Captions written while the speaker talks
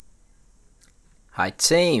Hi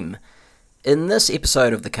team. In this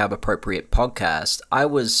episode of the Carb-Appropriate podcast, I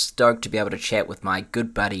was stoked to be able to chat with my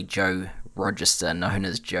good buddy Joe Rogister, known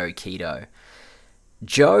as Joe Keto.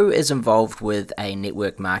 Joe is involved with a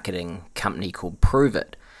network marketing company called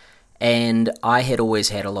Prove-It, and I had always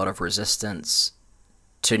had a lot of resistance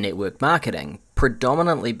to network marketing,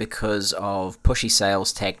 predominantly because of pushy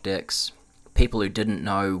sales tactics, people who didn't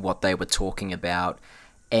know what they were talking about,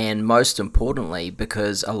 and most importantly,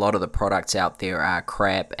 because a lot of the products out there are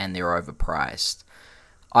crap and they're overpriced.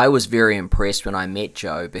 I was very impressed when I met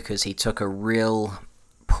Joe because he took a real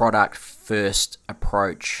product-first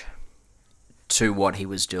approach to what he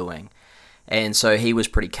was doing. And so he was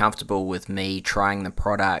pretty comfortable with me trying the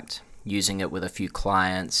product, using it with a few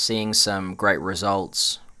clients, seeing some great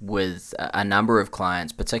results with a number of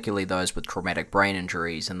clients, particularly those with traumatic brain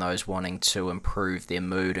injuries and those wanting to improve their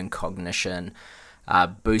mood and cognition,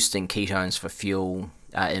 boosting ketones for fuel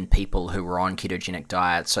in people who were on ketogenic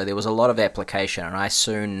diets. So there was a lot of application, and I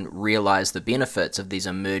soon realized the benefits of these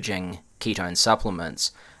emerging ketone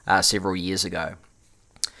supplements several years ago.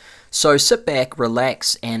 So sit back,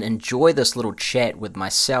 relax, and enjoy this little chat with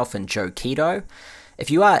myself and Joe Keto. If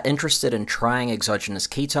you are interested in trying exogenous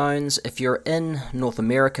ketones, if you're in North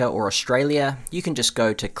America or Australia, you can just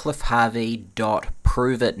go to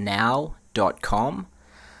cliffharvey.proveitnow.com.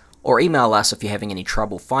 or email us if you're having any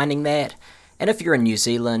trouble finding that. And if you're in New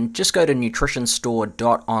Zealand, just go to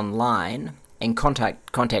nutritionstore.online and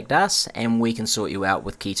contact us, and we can sort you out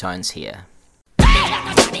with ketones here.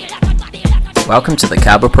 Welcome to the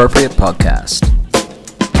Carb-Appropriate podcast.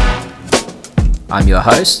 I'm your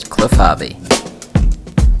host, Cliff Harvey.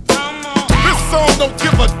 This song don't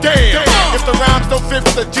give a damn. If the rhymes don't fit,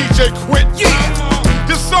 the DJ quit.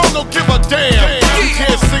 This song don't give a damn. You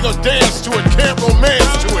can't sing or dance to it, can't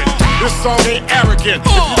romance to it. This song ain't arrogant if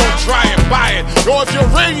you don't try and buy it, or if your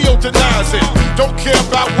radio denies it. Don't care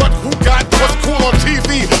about who got what's cool on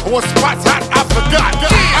TV or what spots hot, I forgot.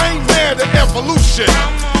 I ain't mad at evolution,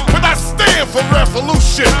 but I stand for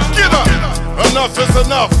revolution. Get up, enough is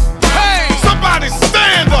enough. Hey, somebody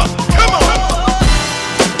stand up, come on.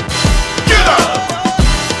 Get up,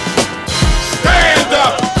 stand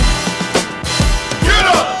up. Get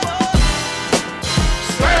up,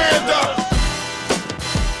 stand up.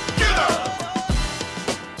 Get up,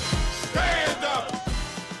 stand up.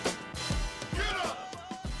 Get up.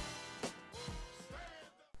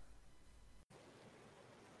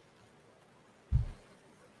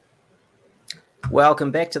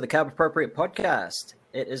 Welcome back to the Carb-Appropriate podcast.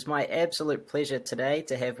 It is my absolute pleasure today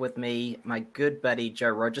to have with me my good buddy Joe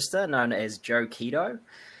Rogister, known as Joe Keto.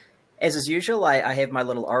 As is usual, I have my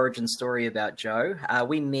little origin story about Joe.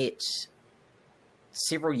 We met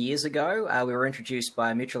several years ago. We were introduced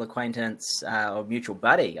by a mutual acquaintance, or mutual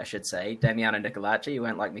buddy, I should say, Damiano Nicolacci. You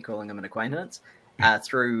won't like me calling him an acquaintance,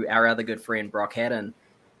 through our other good friend, Brock Haddon.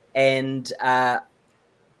 And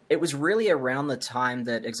it was really around the time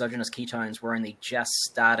that exogenous ketones were only just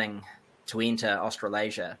starting to enter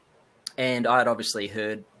Australasia. And I had obviously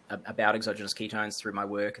heard about exogenous ketones through my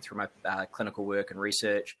work and through my clinical work and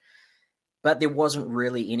research, but there wasn't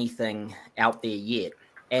really anything out there yet.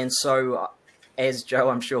 And so, as Joe,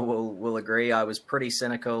 I'm sure will agree, I was pretty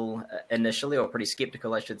cynical initially, or pretty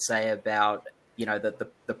skeptical, I should say, about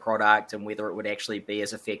the product and whether it would actually be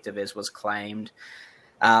as effective as was claimed.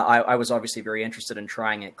 I was obviously very interested in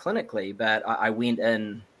trying it clinically, but I went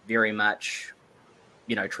in very much,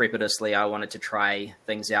 trepidously. I wanted to try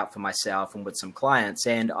things out for myself and with some clients,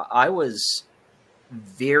 and I was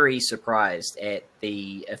very surprised at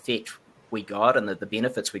the effect we got and the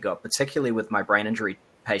benefits we got, particularly with my brain injury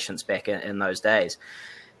patients back in those days.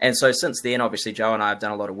 And so since then, obviously, Joe and I have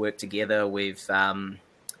done a lot of work together. We've,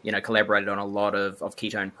 collaborated on a lot of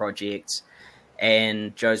ketone projects.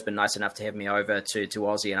 And Joe's been nice enough to have me over to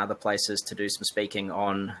Aussie and other places to do some speaking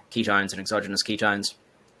on ketones and exogenous ketones.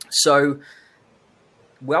 So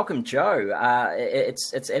welcome, Joe.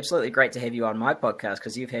 It's absolutely great to have you on my podcast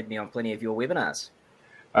because you've had me on plenty of your webinars.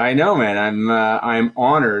 I know, man. I'm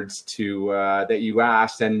honored to that you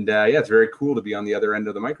asked, and it's very cool to be on the other end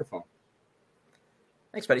of the microphone.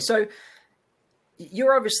 Thanks, buddy. So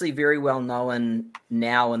you're obviously very well known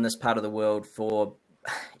now in this part of the world for,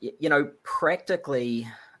 practically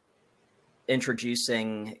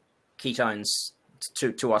introducing ketones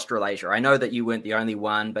to Australasia. I know that you weren't the only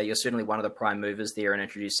one, but you're certainly one of the prime movers there in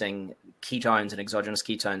introducing ketones and exogenous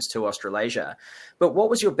ketones to Australasia. But what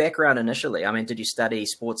was your background initially? I mean, did you study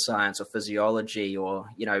sports science or physiology or,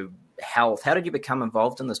 health? How did you become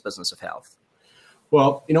involved in this business of health?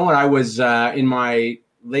 Well, when I was in my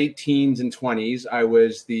late teens and 20s, I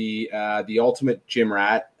was the ultimate gym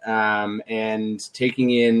rat, and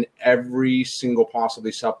taking in every single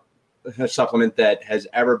possibly supplement that has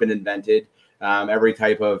ever been invented, every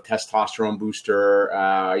type of testosterone booster,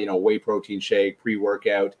 whey protein shake,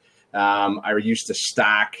 pre-workout. I used to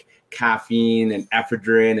stack caffeine and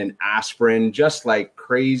ephedrine and aspirin, just like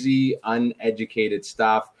crazy, uneducated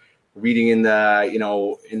stuff, reading in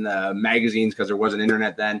the magazines because there wasn't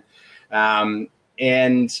internet then.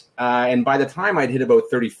 And by the time I'd hit about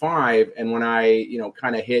 35, and when I,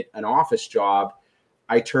 kind of hit an office job,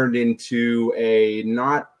 I turned into a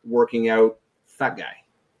not working out fat guy.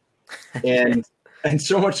 And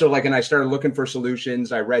so much so, and I started looking for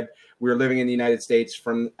solutions. We were living in the United States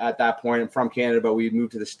at that point. I'm from Canada, but we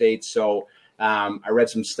moved to the States. So I read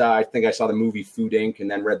some stuff. I think I saw the movie Food Inc. and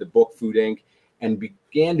then read the book Food Inc. and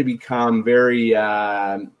began to become very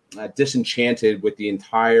disenchanted with the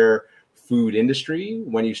entire food industry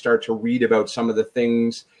when you start to read about some of the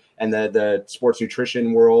things and the sports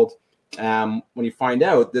nutrition world. When you find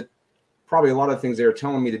out that probably a lot of things they were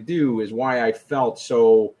telling me to do is why I felt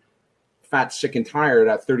so fat, sick, and tired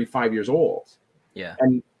at 35 years old. Yeah.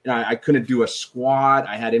 And I couldn't do a squat.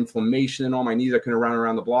 I had inflammation in all my knees. I couldn't run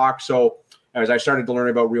around the block. So as I started to learn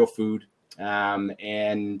about real food,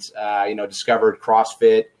 and discovered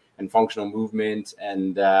CrossFit and functional movement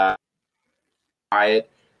and diet,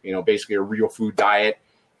 basically a real food diet,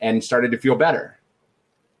 and started to feel better.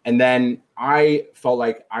 And then I felt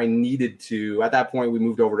like I needed to, at that point, we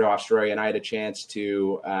moved over to Australia and I had a chance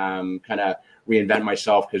to kind of reinvent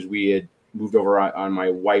myself because we had moved over on my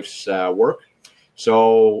wife's work.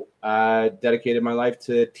 So dedicated my life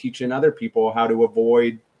to teaching other people how to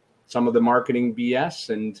avoid some of the marketing BS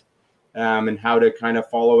and how to kind of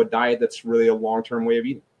follow a diet that's really a long-term way of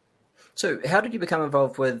eating. So how did you become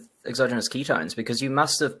involved with exogenous ketones? Because you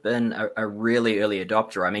must have been a really early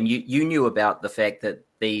adopter. I mean, you knew about the fact that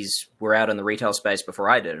these were out in the retail space before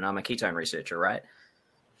I did, and I'm a ketone researcher, right?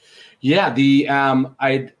 Yeah,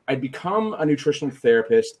 I'd become a nutritional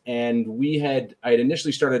therapist, and I had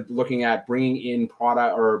initially started looking at bringing in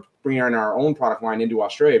our own product line into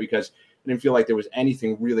Australia because I didn't feel like there was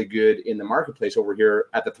anything really good in the marketplace over here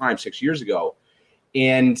at the time, 6 years ago,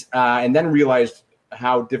 and then realized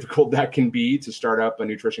how difficult that can be to start up a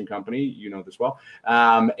nutrition company. You know this well,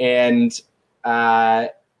 and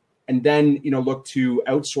then look to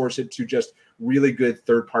outsource it to just really good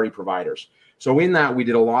third-party providers. So in that, we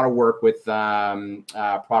did a lot of work with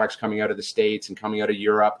products coming out of the States and coming out of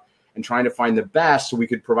Europe and trying to find the best so we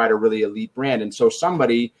could provide a really elite brand. And so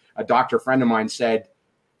a doctor friend of mine said,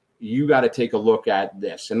 you got to take a look at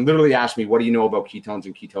this, and literally asked me, what do you know about ketones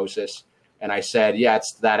and ketosis? And I said, yeah,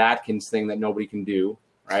 it's that Atkins thing that nobody can do,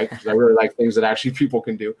 right? Because I really like things that actually people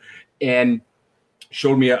can do. And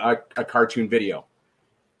showed me a cartoon video.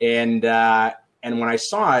 And when I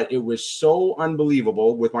saw it, it was so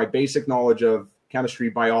unbelievable with my basic knowledge of chemistry,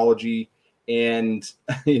 biology, and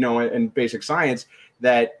and basic science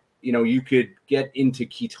that you could get into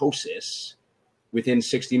ketosis within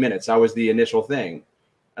 60 minutes. That was the initial thing.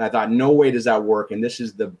 And I thought, no way does that work. And this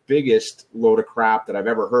is the biggest load of crap that I've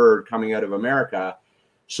ever heard coming out of America.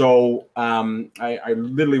 So I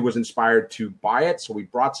literally was inspired to buy it. So we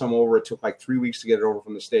brought some over. It took like 3 weeks to get it over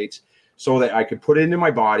from the States so that I could put it into my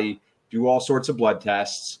body, do all sorts of blood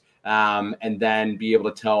tests, and then be able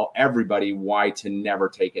to tell everybody why to never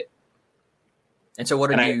take it. And so what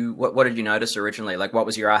did you notice originally? Like, what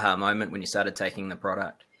was your aha moment when you started taking the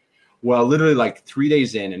product? Well, literally like 3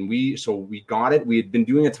 days in, and we got it. We had been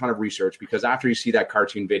doing a ton of research because after you see that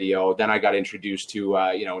cartoon video, then I got introduced to,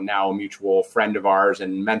 now a mutual friend of ours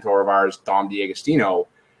and mentor of ours, Dom D'Agostino.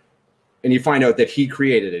 And you find out that he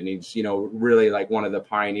created it. And he's, really like one of the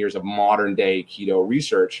pioneers of modern day keto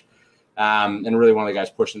research, and really one of the guys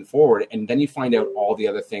pushing it forward. And then you find out all the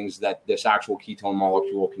other things that this actual ketone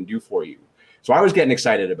molecule can do for you. So I was getting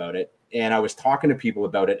excited about it, and I was talking to people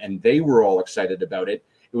about it, and they were all excited about it.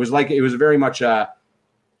 It was very much that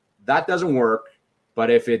doesn't work, but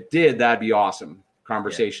if it did, that'd be awesome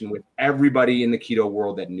conversation with everybody in the keto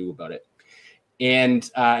world that knew about it. And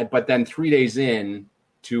but then 3 days in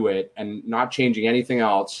to it and not changing anything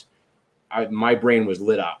else, my brain was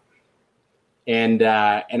lit up. And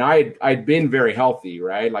I'd been very healthy,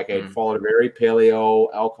 right? Like I'd followed a very paleo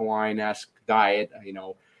alkaline-esque diet,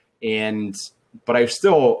 but I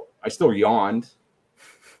still yawned.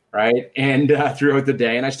 Right. And throughout the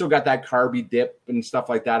day, and I still got that carby dip and stuff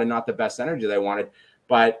like that, and not the best energy that I wanted.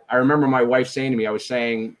 But I remember my wife saying to me, I was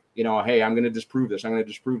saying, hey, I'm going to disprove this. I'm going to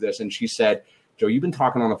disprove this. And she said, Joe, you've been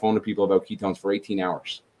talking on the phone to people about ketones for 18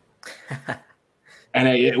 hours. And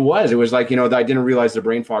it was like, I didn't realize the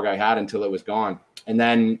brain fog I had until it was gone.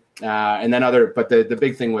 But the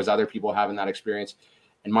big thing was other people having that experience.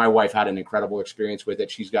 And my wife had an incredible experience with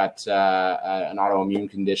it. She's got an autoimmune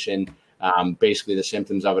condition. Basically, the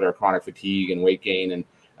symptoms of it are chronic fatigue and weight gain and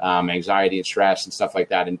anxiety and stress and stuff like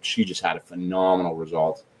that. And she just had a phenomenal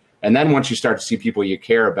result. And then once you start to see people you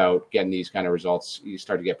care about getting these kind of results, you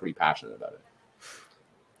start to get pretty passionate about it.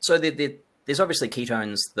 So there's obviously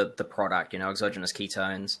ketones, the product, exogenous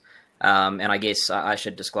ketones. And I guess I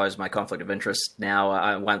should disclose my conflict of interest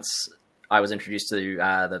now. Once I was introduced to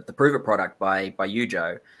the Prove It product by you,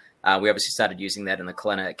 Joe, we obviously started using that in the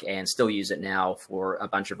clinic and still use it now for a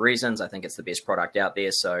bunch of reasons. I think it's the best product out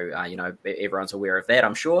there. So, everyone's aware of that,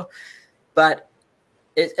 I'm sure. But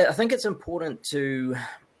I think it's important to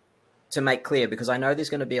make clear, because I know there's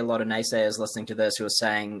going to be a lot of naysayers listening to this who are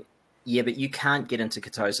saying, yeah, but you can't get into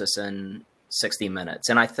ketosis in 60 minutes.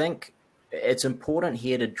 And I think it's important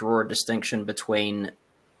here to draw a distinction between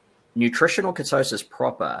nutritional ketosis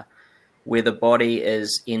proper, where the body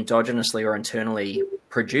is endogenously or internally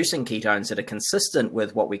producing ketones that are consistent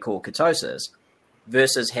with what we call ketosis,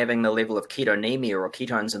 versus having the level of ketonemia or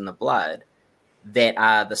ketones in the blood that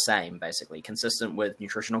are the same, basically, consistent with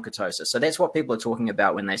nutritional ketosis. So that's what people are talking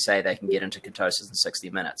about when they say they can get into ketosis in 60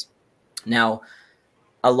 minutes. Now,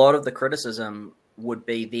 a lot of the criticism would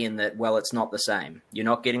be then that, well, it's not the same. You're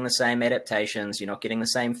not getting the same adaptations. You're not getting the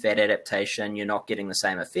same fat adaptation. You're not getting the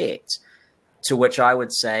same effects. To which I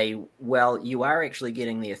would say, well, you are actually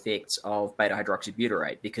getting the effects of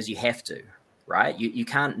beta-hydroxybutyrate because you have to, right? You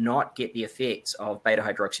can't not get the effects of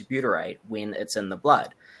beta-hydroxybutyrate when it's in the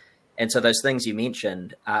blood. And so those things you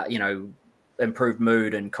mentioned, improved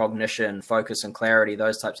mood and cognition, focus and clarity,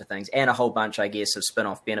 those types of things, and a whole bunch, I guess, of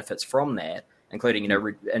spin-off benefits from that, including,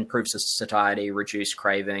 improved satiety, reduced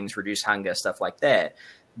cravings, reduced hunger, stuff like that,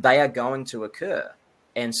 they are going to occur.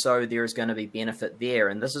 And so there is going to be benefit there.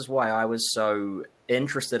 And this is why I was so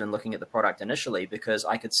interested in looking at the product initially, because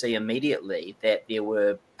I could see immediately that there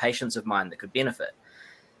were patients of mine that could benefit,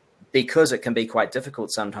 because it can be quite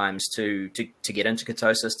difficult sometimes to get into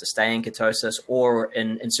ketosis, to stay in ketosis, or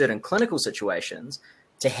in certain clinical situations,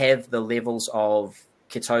 to have the levels of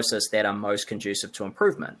ketosis that are most conducive to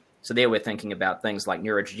improvement. So there we're thinking about things like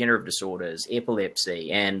neurodegenerative disorders,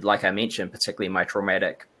 epilepsy, and like I mentioned, particularly my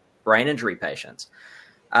traumatic brain injury patients.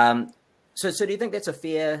 So do you think that's a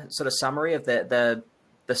fair sort of summary of the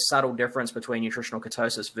subtle difference between nutritional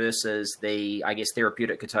ketosis versus the, I guess,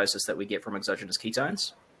 therapeutic ketosis that we get from exogenous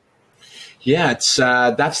ketones? Yeah, it's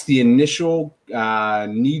that's the initial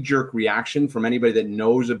knee-jerk reaction from anybody that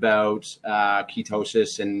knows about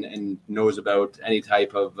ketosis and knows about any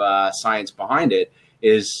type of science behind it,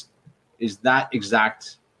 is that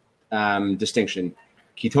exact distinction: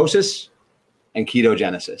 ketosis and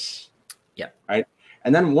ketogenesis. Yeah. Right.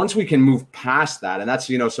 And then once we can move past that, and that's,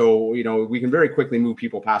 we can very quickly move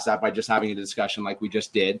people past that by just having a discussion like we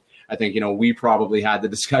just did. I think, we probably had the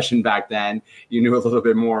discussion back then. You knew a little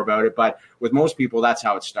bit more about it, but with most people, that's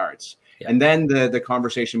how it starts. Yeah. And then the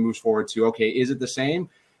conversation moves forward to, okay, is it the same?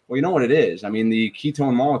 Well, you know what it is. I mean, the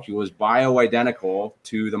ketone molecule is bioidentical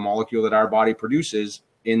to the molecule that our body produces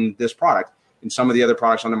in this product. In some of the other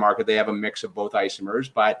products on the market, they have a mix of both isomers,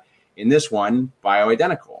 but in this one,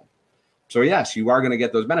 bioidentical. So yes, you are going to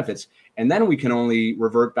get those benefits. And then we can only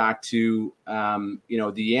revert back to,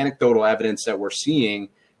 the anecdotal evidence that we're seeing,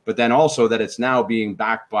 but then also that it's now being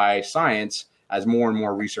backed by science as more and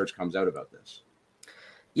more research comes out about this.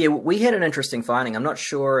 Yeah, we had an interesting finding. I'm not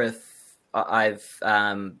sure if I've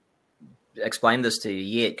explained this to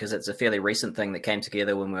you yet, because it's a fairly recent thing that came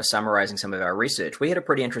together when we were summarizing some of our research. We had a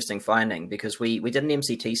pretty interesting finding because we did an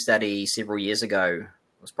MCT study several years ago.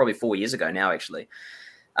 It was probably 4 years ago now, actually.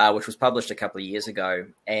 Which was published a couple of years ago.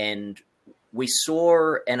 And we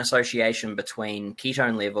saw an association between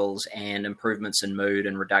ketone levels and improvements in mood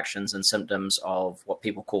and reductions in symptoms of what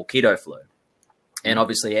people call keto flu. And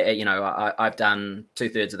obviously, I've done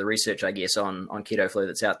 2/3 of the research, I guess, on keto flu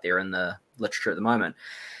that's out there in the literature at the moment.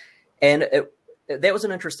 And that was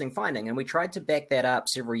an interesting finding. And we tried to back that up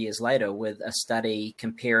several years later with a study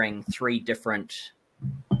comparing 3 different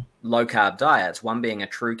low-carb diets, one being a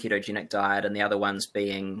true ketogenic diet and the other ones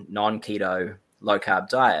being non-keto low-carb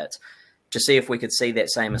diets, to see if we could see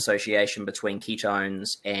that same association between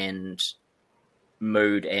ketones and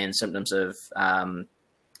mood and symptoms of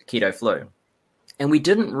keto flu. And we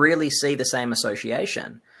didn't really see the same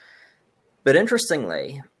association. But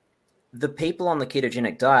interestingly, the people on the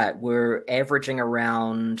ketogenic diet were averaging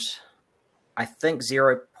around, I think,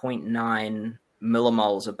 0.9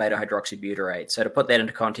 millimoles of beta-hydroxybutyrate. So to put that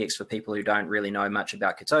into context for people who don't really know much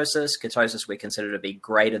about ketosis we consider to be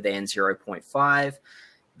greater than 0.5.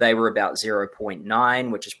 they were about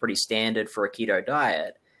 0.9, which is pretty standard for a keto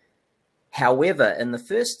diet. However, in the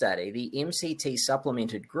first study, the MCT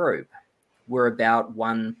supplemented group were about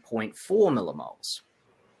 1.4 millimoles.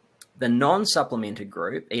 The non-supplemented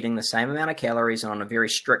group, eating the same amount of calories and on a very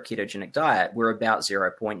strict ketogenic diet, were about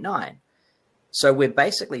 0.9. So we're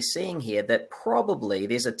basically seeing here that probably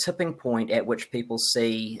there's a tipping point at which people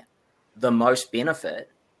see the most benefit.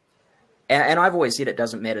 And I've always said it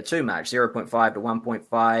doesn't matter too much. 0.5 to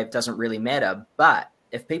 1.5 doesn't really matter. But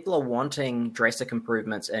if people are wanting drastic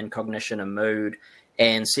improvements in cognition and mood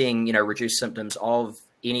and seeing, reduced symptoms of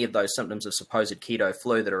any of those symptoms of supposed keto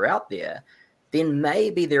flu that are out there, then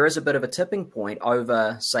maybe there is a bit of a tipping point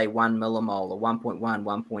over, say, 1 millimole or 1.1,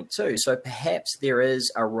 1.2. So perhaps there is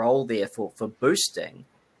a role there for boosting,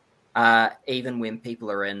 even when people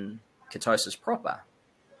are in ketosis proper.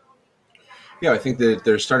 Yeah, I think that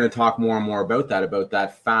they're starting to talk more and more about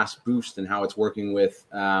that fast boost and how it's working with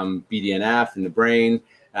BDNF in the brain.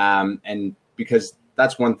 And because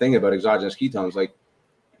that's one thing about exogenous ketones, like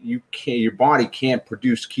your body can't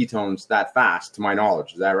produce ketones that fast, to my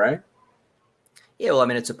knowledge. Is that right? Yeah, well, I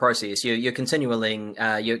mean, it's a process. You're continually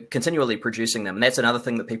producing them. And that's another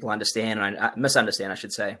thing that people understand and misunderstand, I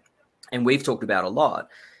should say. And we've talked about a lot,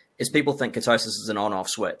 is people think ketosis is an on-off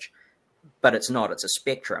switch. But it's not. It's a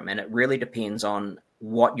spectrum, and it really depends on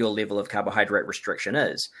what your level of carbohydrate restriction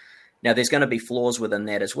is. Now, there's going to be flaws within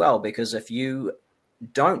that as well, because if you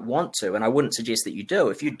don't want to, and I wouldn't suggest that you do,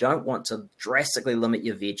 if you don't want to drastically limit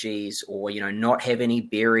your veggies or, not have any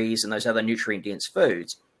berries and those other nutrient-dense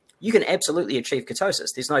foods, you can absolutely achieve ketosis.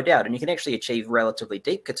 There's no doubt, and you can actually achieve relatively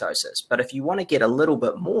deep ketosis. But if you want to get a little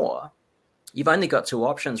bit more, you've only got two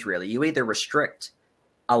options, really. You either restrict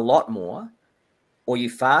a lot more, or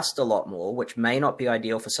you fast a lot more, which may not be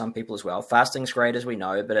ideal for some people as well. Fasting's great, as we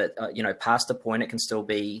know, but past a point, it can still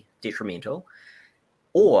be detrimental.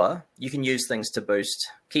 Or you can use things to boost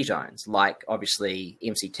ketones, like obviously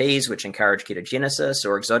MCTs, which encourage ketogenesis,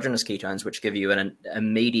 or exogenous ketones, which give you an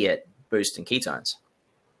immediate boost in ketones.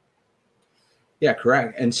 Yeah,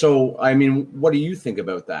 correct. And so, I mean, what do you think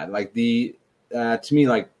about that? Like to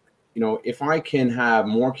me, if I can have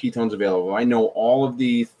more ketones available, I know all of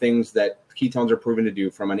the things that ketones are proven to do,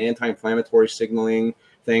 from an anti-inflammatory signaling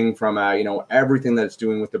thing, from everything that it's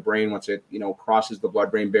doing with the brain once it crosses the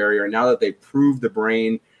blood-brain barrier. And now that they prove the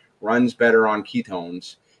brain runs better on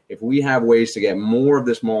ketones, if we have ways to get more of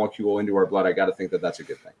this molecule into our blood, I got to think that that's a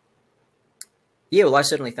good thing. Yeah, well, I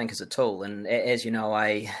certainly think it's a tool, and as you know,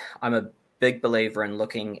 I'm a big believer in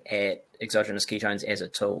looking at exogenous ketones as a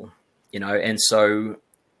tool, and so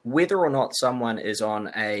whether or not someone is on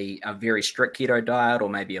a very strict keto diet or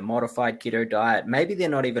maybe a modified keto diet, maybe they're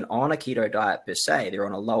not even on a keto diet per se, they're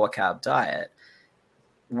on a lower carb diet,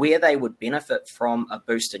 where they would benefit from a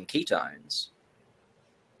boost in ketones,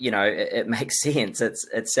 it makes sense.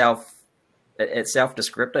 It's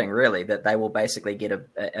self-descripting, really, that they will basically get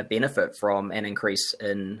a benefit from an increase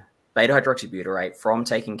in beta-hydroxybutyrate from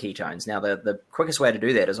taking ketones. Now, the quickest way to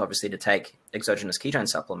do that is obviously to take exogenous ketone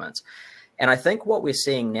supplements. And I think what we're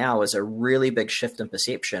seeing now is a really big shift in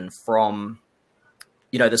perception from,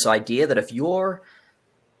 this idea that if you're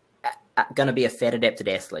going to be a fat-adapted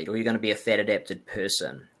athlete, or you're going to be a fat-adapted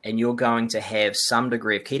person, and you're going to have some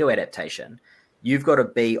degree of keto adaptation, you've got to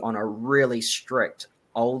be on a really strict,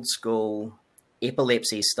 old-school,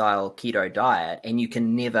 epilepsy-style keto diet, and you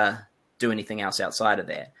can never do anything else outside of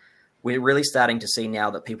that. We're really starting to see now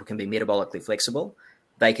that people can be metabolically flexible.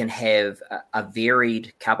 They can have a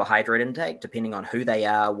varied carbohydrate intake depending on who they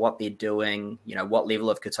are, what they're doing, what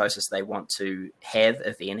level of ketosis they want to have,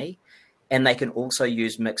 if any. And they can also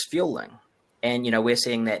use mixed fueling. And, we're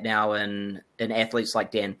seeing that now in athletes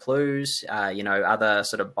like Dan Plews, other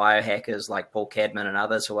sort of biohackers like Paul Cadman and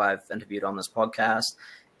others who I've interviewed on this podcast.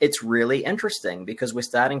 It's really interesting because we're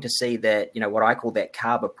starting to see that, what I call that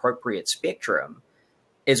carb-appropriate spectrum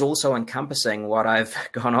is also encompassing what I've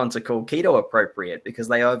gone on to call keto appropriate, because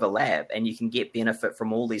they overlap and you can get benefit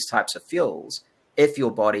from all these types of fuels if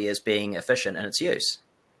your body is being efficient in its use.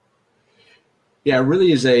 Yeah, it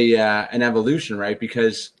really is an evolution, right?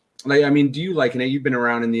 Because, do you liken it? You've been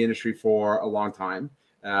around in the industry for a long time,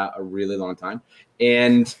 a really long time.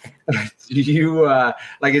 And do you,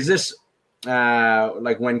 is this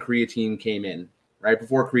like when creatine came in, right?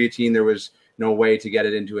 Before creatine, there was no way to get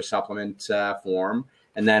it into a supplement form.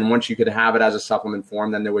 And then once you could have it as a supplement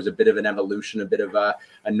form, then there was a bit of an evolution, a bit of a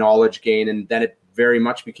knowledge gain, and then it very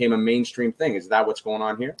much became a mainstream thing. Is that what's going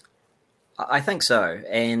on here? I think so.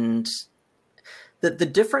 And the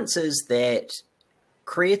difference is that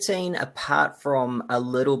creatine, apart from a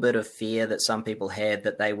little bit of fear that some people had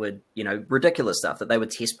that they would, ridiculous stuff, that they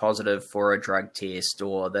would test positive for a drug test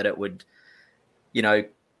or that it would,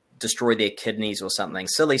 destroy their kidneys or something,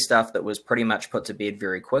 silly stuff that was pretty much put to bed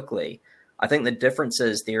very quickly. I think the difference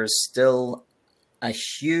is there is still a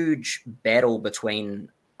huge battle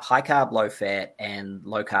between high carb, low fat and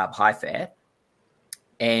low carb, high fat.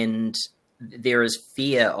 And there is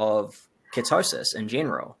fear of ketosis in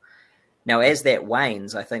general. Now, as that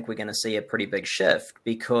wanes, I think we're going to see a pretty big shift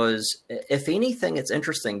because if anything, it's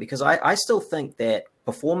interesting because I still think that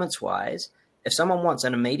performance-wise, if someone wants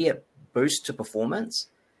an immediate boost to performance,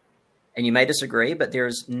 and you may disagree, but there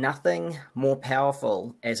is nothing more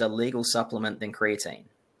powerful as a legal supplement than creatine.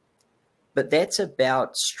 But that's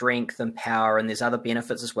about strength and power, and there's other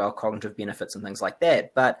benefits as well, cognitive benefits and things like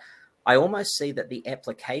that. But I almost see that the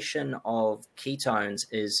application of ketones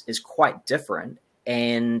is quite different,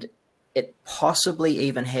 and it possibly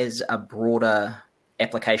even has a broader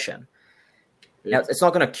application. Yeah. Now, it's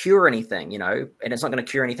not going to cure anything, and it's not going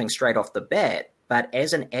to cure anything straight off the bat, but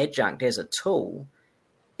as an adjunct, as a tool,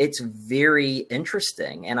 it's very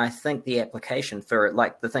interesting. And I think the application for it,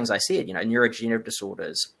 like the things I said, neurodegenerative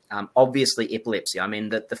disorders, obviously epilepsy. I mean,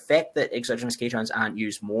 the fact that exogenous ketones aren't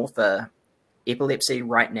used more for epilepsy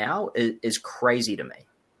right now is crazy to me.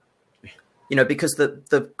 Because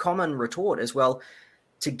the common retort is, well,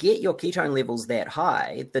 to get your ketone levels that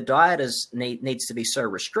high, the diet needs to be so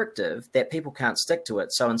restrictive that people can't stick to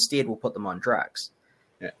it. So instead we'll put them on drugs.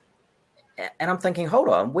 And I'm thinking, hold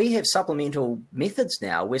on, we have supplemental methods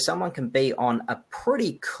now where someone can be on a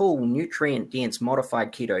pretty cool nutrient-dense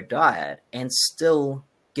modified keto diet and still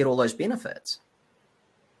get all those benefits.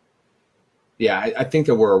 Yeah, I think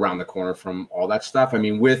that we're around the corner from all that stuff. I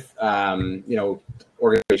mean, with,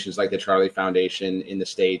 organizations like the Charlie Foundation in the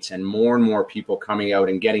States and more people coming out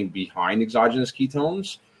and getting behind exogenous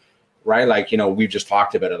ketones, right? Like, we've just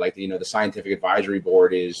talked about it. Like, the scientific advisory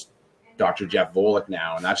board is Dr. Jeff Volek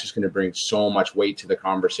now, and that's just going to bring so much weight to the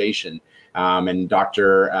conversation. And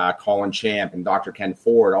Dr. Colin Champ and Dr. Ken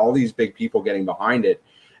Ford, all these big people getting behind it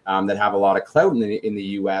that have a lot of clout in the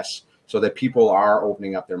U.S. so that people are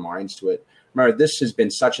opening up their minds to it. Remember, this has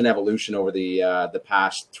been such an evolution over the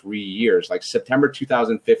past 3 years. Like September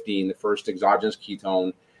 2015, the first exogenous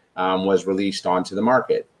ketone was released onto the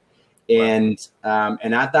market. And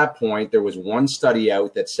at that point, there was one study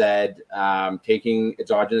out that said taking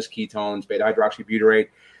exogenous ketones, beta-hydroxybutyrate,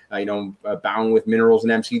 bound with minerals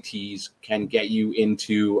and MCTs, can get you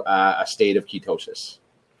into a state of ketosis,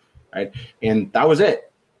 right? And that was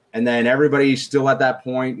it. And then everybody still at that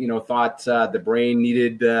point, thought the brain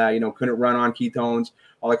needed, couldn't run on ketones,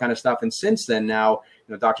 all that kind of stuff. And since then, now,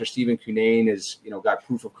 Dr. Stephen Cunnane has, got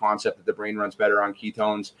proof of concept that the brain runs better on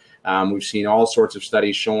ketones. We've seen all sorts of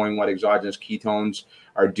studies showing what exogenous ketones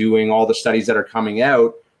are doing. All the studies that are coming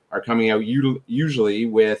out usually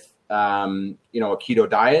with, a keto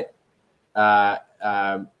diet,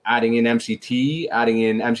 adding in MCT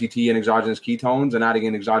and exogenous ketones and adding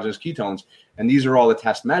in exogenous ketones. And these are all the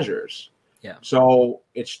test measures. Yeah. So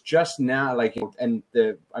it's just now and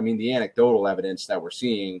the anecdotal evidence that we're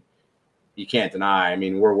seeing, you can't deny. I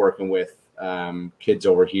mean, we're working with kids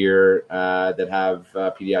over here that have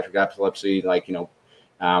pediatric epilepsy,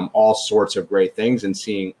 all sorts of great things and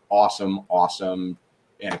seeing awesome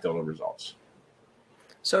anecdotal results.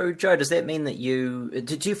 So, Joe, does that mean that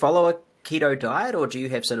did you follow a keto diet or do you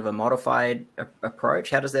have sort of a modified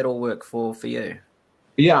approach? How does that all work for you?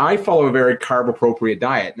 Yeah, I follow a very carb-appropriate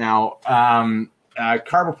diet. Now,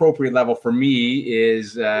 carb-appropriate level for me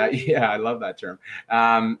is, I love that term.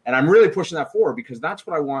 And I'm really pushing that forward because that's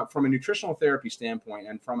what I want from a nutritional therapy standpoint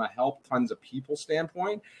and from a help tons of people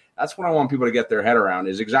standpoint. That's what I want people to get their head around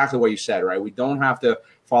is exactly what you said, right? We don't have to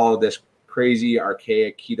follow this crazy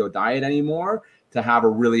archaic keto diet anymore to have a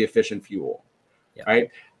really efficient fuel,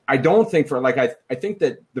 right? I don't think I think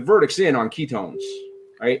that the verdict's in on ketones,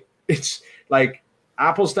 right? It's like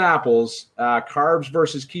apples to apples, carbs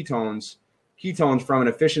versus ketones. Ketones from an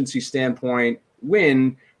efficiency standpoint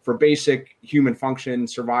win for basic human function,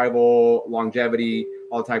 survival, longevity,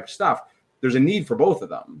 all the type of stuff. There's a need for both of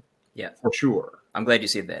them. Yeah, for sure. I'm glad you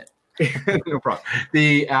said that. No problem.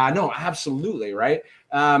 No, absolutely. Right.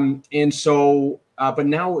 And so, but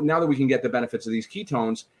now that we can get the benefits of these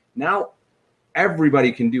ketones, now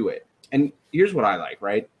everybody can do it. And here's what I like,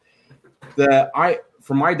 right?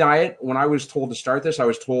 For my diet, when I was told to start this, I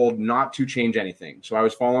was told not to change anything. So I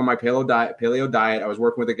was following my paleo diet. I was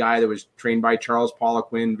working with a guy that was trained by Charles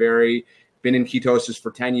Poliquin, been in ketosis for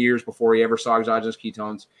 10 years before he ever saw exogenous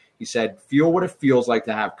ketones. He said, feel what it feels like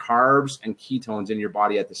to have carbs and ketones in your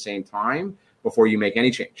body at the same time before you make any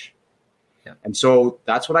change. Yeah. And so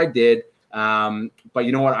that's what I did. But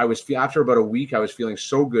you know what? After about a week, I was feeling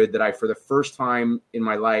so good that I, for the first time in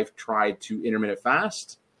my life, tried to intermittent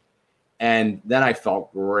fast. And then I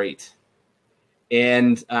felt great.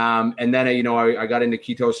 And then, I got into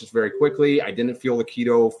ketosis very quickly. I didn't feel the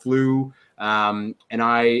keto flu. And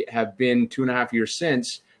I have been 2.5 years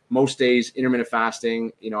since, most days intermittent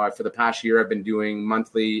fasting. For the past year, I've been doing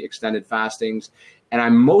monthly extended fastings, and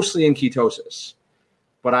I'm mostly in ketosis.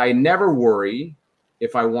 But I never worry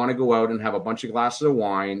if I want to go out and have a bunch of glasses of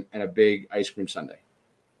wine and a big ice cream sundae.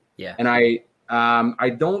 Yeah. And I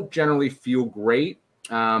don't generally feel great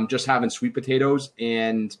just having sweet potatoes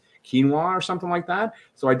and quinoa or something like that.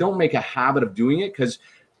 So I don't make a habit of doing it, because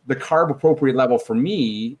the carb appropriate level for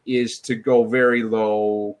me is to go very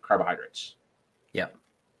low carbohydrates. Yeah.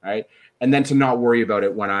 Right. And then to not worry about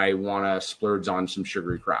it when I want to splurge on some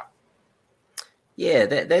sugary crap. Yeah,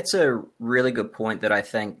 that's a really good point that I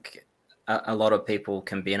think a lot of people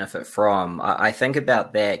can benefit from. I think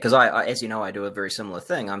about that because I, as you know, I do a very similar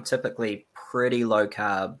thing. I'm typically pretty low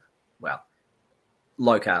carb,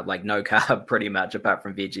 like no carb pretty much, apart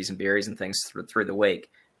from veggies and berries and things through the week,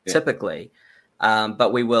 typically.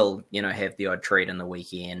 But we will, have the odd treat in the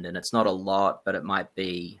weekend, and it's not a lot, but it might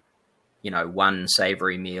be, one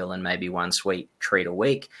savory meal and maybe one sweet treat a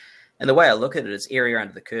week. And the way I look at it is area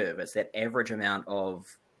under the curve. It's that average amount of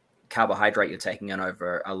carbohydrate you're taking in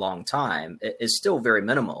over a long time. It is still very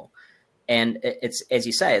minimal. And it's, as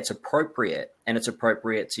you say, it's appropriate, and it's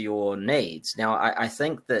appropriate to your needs. Now, I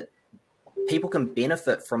think that people can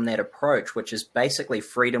benefit from that approach, which is basically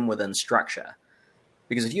freedom within structure.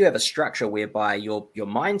 Because if you have a structure whereby your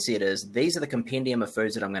mindset is, these are the compendium of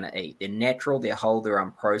foods that I'm going to eat. They're natural, they're whole, they're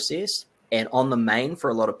unprocessed. And on the main, for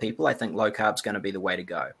a lot of people, I think low carb is going to be the way to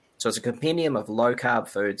go. So it's a compendium of low carb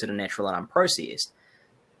foods that are natural and unprocessed.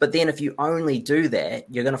 But then if you only do that,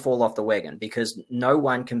 you're going to fall off the wagon, because no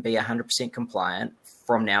one can be 100% compliant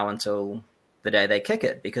from now until the day they kick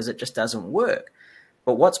it, because it just doesn't work.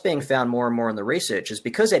 But what's being found more and more in the research is,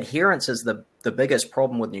 because adherence is the biggest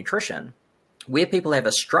problem with nutrition, where people have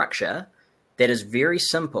a structure that is very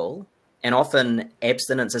simple, and often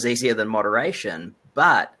abstinence is easier than moderation,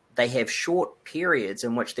 but they have short periods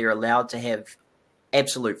in which they're allowed to have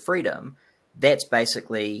absolute freedom, that's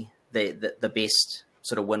basically the best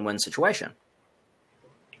sort of win-win situation.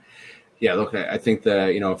 Yeah, look, I think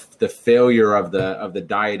the failure of the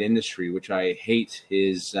diet industry, which I hate,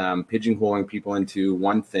 is pigeonholing people into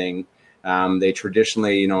one thing. They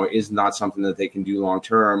traditionally, is not something that they can do long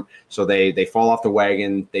term. So they fall off the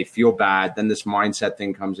wagon. They feel bad. Then this mindset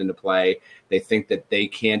thing comes into play. They think that they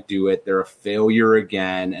can't do it. They're a failure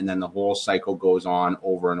again. And then the whole cycle goes on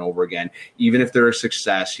over and over again. Even if they're a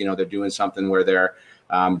success, they're doing something where they're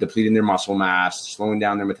depleting their muscle mass, slowing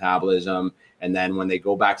down their metabolism. And then when they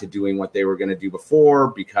go back to doing what they were going to do before,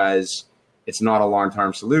 because it's not a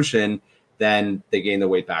long-term solution, then they gain the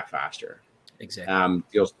weight back faster. Exactly.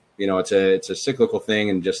 It's a cyclical thing,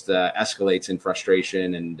 and just escalates in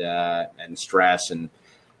frustration and stress and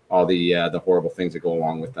all the horrible things that go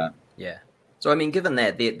along with that. Yeah. So, I mean, given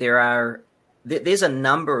that there's a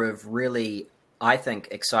number of really, I think,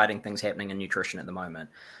 exciting things happening in nutrition at the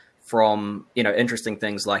moment, from, interesting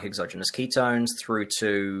things like exogenous ketones through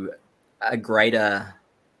to a greater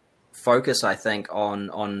focus, I think,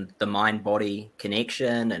 on the mind-body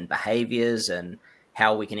connection and behaviors and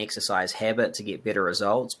how we can exercise habit to get better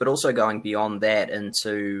results, but also going beyond that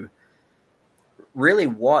into really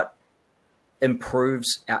what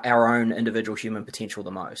improves our own individual human potential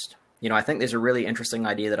the most. I think there's a really interesting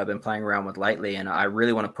idea that I've been playing around with lately, and I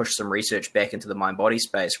really want to push some research back into the mind-body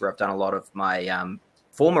space, where I've done a lot of my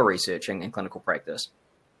former research in clinical practice,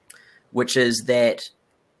 which is that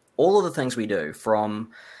all of the things we do,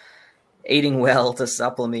 from eating well to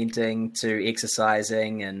supplementing to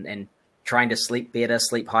exercising and trying to sleep better,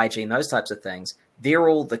 sleep hygiene, those types of things, they're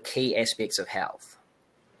all the key aspects of health.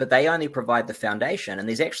 But they only provide the foundation. And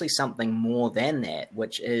there's actually something more than that,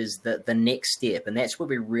 which is the next step. And that's where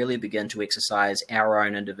we really begin to exercise our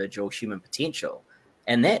own individual human potential.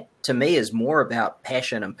 And that, to me, is more about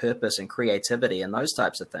passion and purpose and creativity and those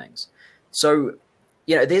types of things. So,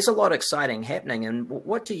 there's a lot exciting happening. And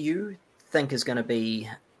what do you think is going to be,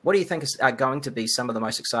 are going to be some of the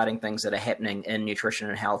most exciting things that are happening in nutrition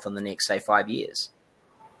and health in the next, say, 5 years?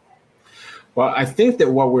 Well, I think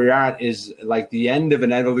that what we're at is like the end of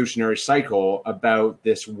an evolutionary cycle about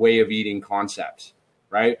this way of eating concept,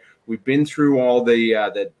 right? We've been through all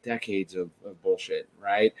the decades of bullshit,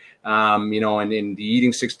 right? And the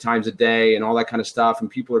eating 6 times a day and all that kind of stuff. And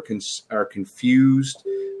people are confused.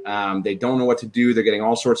 They don't know what to do. They're getting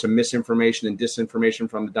all sorts of misinformation and disinformation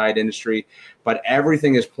from the diet industry. But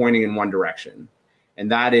everything is pointing in one direction. And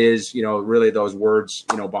that is, really those words,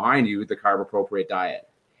 behind you, the carb-appropriate diet.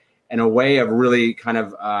 And a way of really kind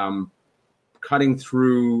of cutting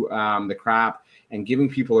through the crap and giving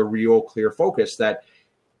people a real clear focus that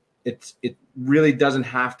it really doesn't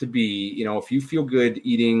have to be, if you feel good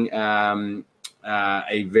eating a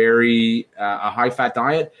high-fat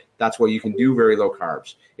diet, that's what you can do, very low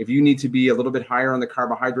carbs. If you need to be a little bit higher on the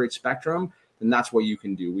carbohydrate spectrum, then that's what you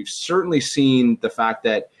can do. We've certainly seen the fact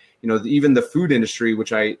that, even the food industry,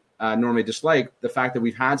 which I normally dislike, the fact that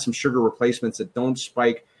we've had some sugar replacements that don't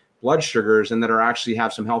spike blood sugars and that are actually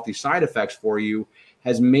have some healthy side effects for you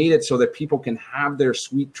has made it so that people can have their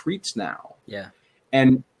sweet treats now. Yeah.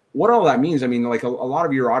 And what all that means, like a lot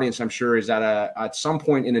of your audience, I'm sure, is at some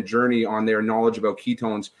point in a journey on their knowledge about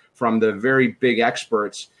ketones, from the very big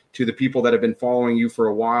experts to the people that have been following you for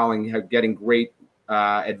a while and have getting great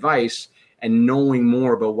advice and knowing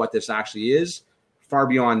more about what this actually is, far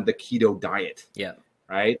beyond the keto diet. Yeah.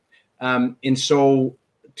 Right. And so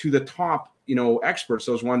to the top, experts,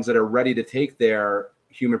 those ones that are ready to take their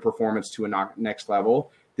human performance to a next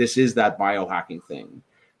level, this is that biohacking thing.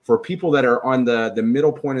 For people that are on the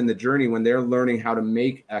middle point in the journey, when they're learning how to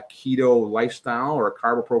make a keto lifestyle or a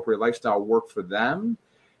carb appropriate lifestyle work for them,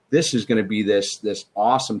 this is going to be this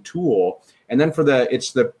awesome tool. And then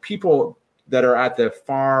it's the people that are at the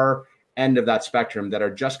far end of that spectrum that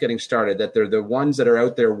are just getting started, that they're the ones that are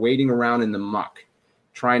out there waiting around in the muck,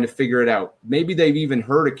 trying to figure it out. Maybe they've even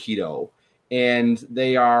heard of keto and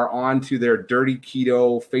they are on to their Dirty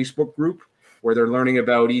Keto Facebook group where they're learning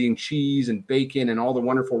about eating cheese and bacon and all the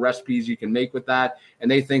wonderful recipes you can make with that.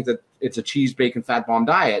 And they think that it's a cheese, bacon, fat bomb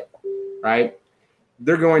diet, right?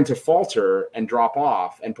 They're going to falter and drop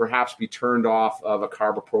off and perhaps be turned off of a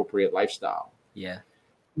carb appropriate lifestyle. Yeah.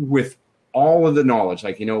 With all of the knowledge,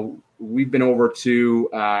 we've been over to,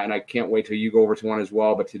 and I can't wait till you go over to one as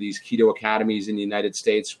well, but to these keto academies in the United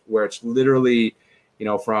States where it's literally,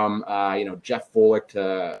 from, Jeff Volek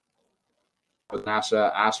to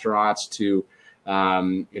NASA astronauts to,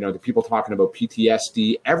 the people talking about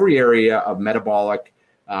PTSD, every area of metabolic,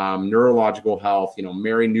 neurological health,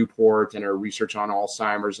 Mary Newport and her research on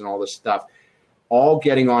Alzheimer's and all this stuff, all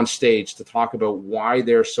getting on stage to talk about why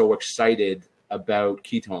they're so excited about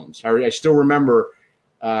ketones. I still remember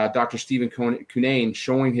Dr. Stephen Cunnane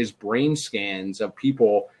showing his brain scans of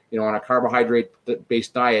people, on a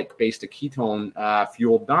carbohydrate-based diet, based a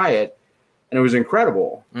ketone-fueled diet, and it was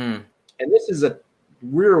incredible. And this is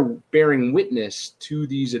we're bearing witness to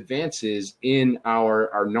these advances in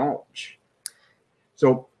our knowledge.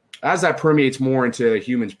 So as that permeates more into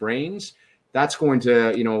humans' brains, that's going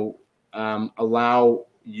to, allow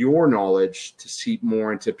your knowledge to seep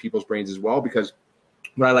more into people's brains as well. Because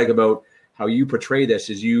what I like about how you portray this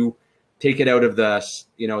is you take it out of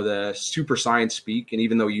the super science speak. And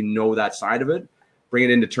even though that side of it, bring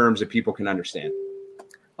it into terms that people can understand.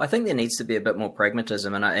 I think there needs to be a bit more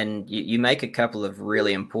pragmatism. And you make a couple of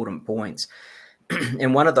really important points.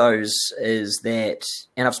 And one of those is that,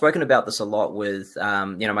 and I've spoken about this a lot with,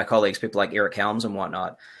 my colleagues, people like Eric Helms and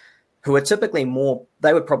whatnot, who are typically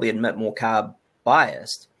they would probably admit more carb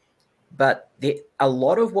biased, but a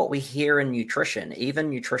lot of what we hear in nutrition, even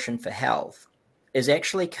nutrition for health, is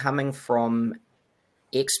actually coming from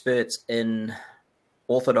experts in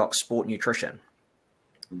orthodox sport nutrition.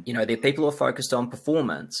 They're people who are focused on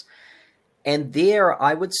performance. And there,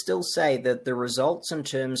 I would still say that the results in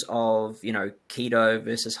terms of, keto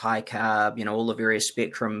versus high carb, all the various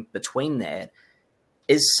spectrum between that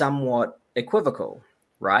is somewhat equivocal,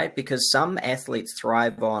 right? Because some athletes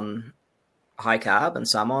thrive on high carb and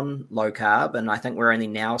some on low carb. And I think we're only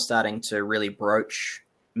now starting to really broach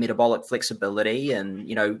metabolic flexibility and,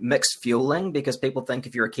 mixed fueling, because people think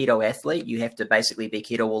if you're a keto athlete, you have to basically be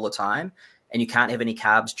keto all the time. And you can't have any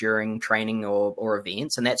carbs during training or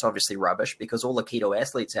events. And that's obviously rubbish, because all the keto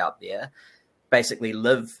athletes out there basically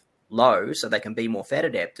live low so they can be more fat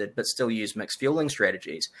adapted, but still use mixed fueling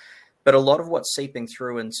strategies. But a lot of what's seeping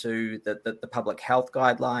through into the public health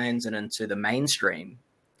guidelines and into the mainstream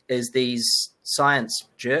is these science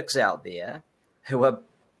jerks out there who are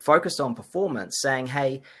focused on performance, saying,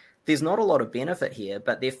 hey, there's not a lot of benefit here,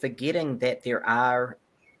 but they're forgetting that there are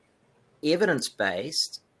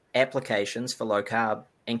evidence-based applications for low carb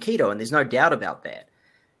and keto. And there's no doubt about that,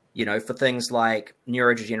 for things like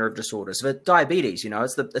neurodegenerative disorders, for diabetes,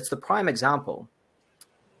 it's the prime example.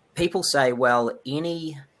 People say, well,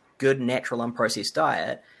 any good natural unprocessed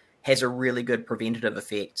diet has a really good preventative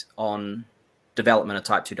effect on development of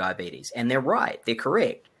type 2 diabetes. And they're right, they're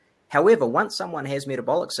correct. However, once someone has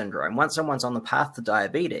metabolic syndrome, once someone's on the path to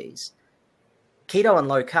diabetes, keto and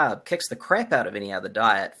low carb kicks the crap out of any other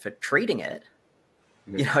diet for treating it.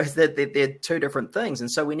 You know, they're two different things.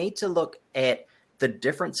 And so we need to look at the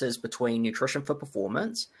differences between nutrition for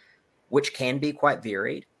performance, which can be quite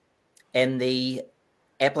varied, and the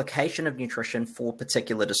application of nutrition for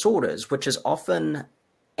particular disorders, which is often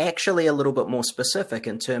actually a little bit more specific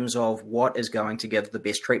in terms of what is going to give the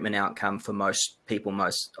best treatment outcome for most people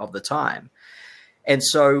most of the time. And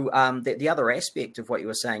so the other aspect of what you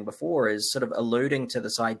were saying before is sort of alluding to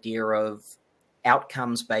this idea of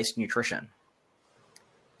outcomes-based nutrition.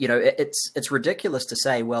 You know, it's ridiculous to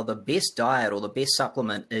say, well, the best diet or the best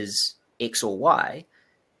supplement is X or Y,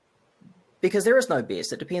 because there is no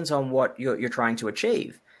best. It depends on what you're trying to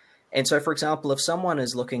achieve. And so, for example, if someone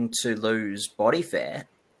is looking to lose body fat,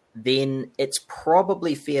 then it's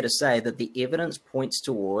probably fair to say that the evidence points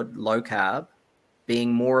toward low carb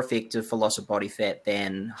being more effective for loss of body fat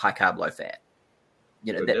than high carb, low fat.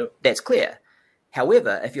 You know, that's clear.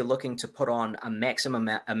 However, if you're looking to put on a maximum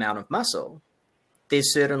amount of muscle,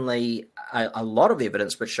 there's certainly a lot of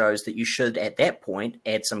evidence which shows that you should, at that point,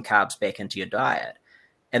 add some carbs back into your diet.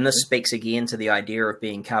 And this speaks again to the idea of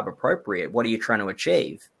being carb appropriate. What are you trying to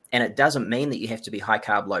achieve? And it doesn't mean that you have to be high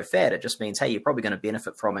carb, low fat. It just means, hey, you're probably going to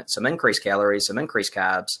benefit from it. Some increased calories, some increased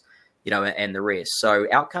carbs, you know, and the rest. So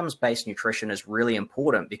outcomes-based nutrition is really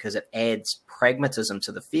important because it adds pragmatism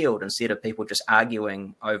to the field instead of people just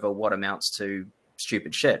arguing over what amounts to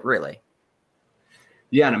stupid shit, really.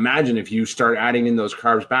 Yeah, and imagine if you start adding in those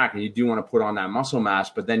carbs back and you do want to put on that muscle mass,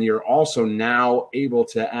 but then you're also now able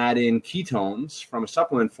to add in ketones from a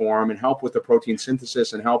supplement form and help with the protein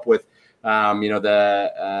synthesis and help with,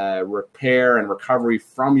 the repair and recovery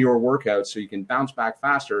from your workouts so you can bounce back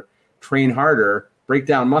faster, train harder, break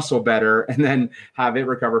down muscle better, and then have it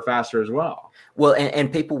recover faster as well. Well,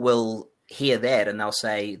 and people will hear that and they'll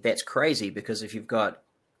say, that's crazy, because if you've got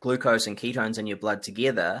glucose and ketones in your blood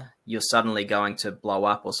together, you're suddenly going to blow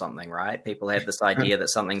up or something, right? People have this idea that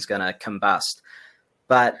something's going to combust.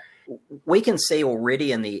 But we can see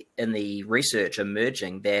already in the research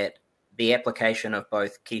emerging that the application of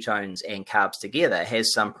both ketones and carbs together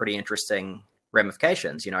has some pretty interesting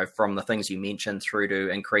ramifications, you know, from the things you mentioned through to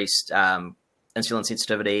increased insulin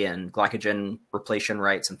sensitivity and glycogen repletion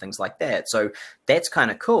rates and things like that. So that's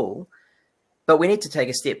kind of cool. But we need to take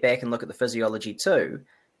a step back and look at the physiology too.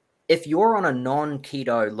 If you're on a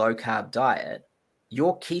non-keto, low-carb diet,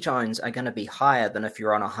 your ketones are going to be higher than if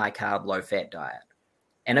you're on a high-carb, low-fat diet.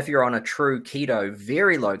 And if you're on a true keto,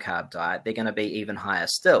 very low-carb diet, they're going to be even higher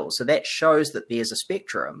still. So that shows that there's a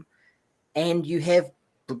spectrum, and you have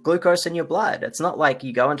glucose in your blood. It's not like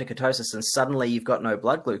you go into ketosis and suddenly you've got no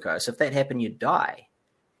blood glucose. If that happened, you'd die,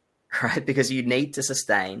 right? Because you need to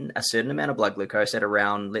sustain a certain amount of blood glucose at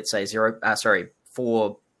around, let's say,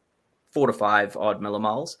 4 to 5 odd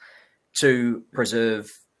millimoles to preserve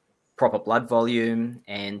proper blood volume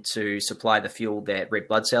and to supply the fuel that red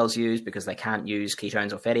blood cells use because they can't use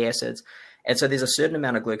ketones or fatty acids. And so there's a certain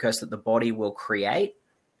amount of glucose that the body will create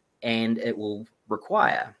and it will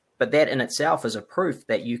require. But that in itself is a proof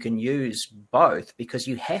that you can use both because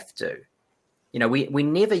you have to. You know, we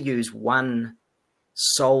never use one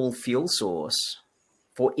sole fuel source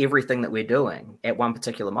for everything that we're doing at one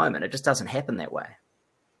particular moment. It just doesn't happen that way.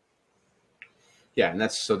 Yeah, and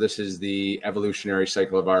this is the evolutionary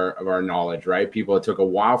cycle of our knowledge, right? People, it took a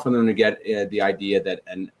while for them to get the idea that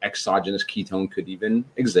an exogenous ketone could even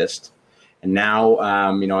exist. And now,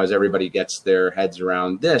 as everybody gets their heads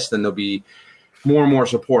around this, then there'll be more and more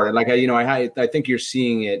support. And I think you're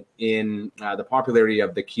seeing it in the popularity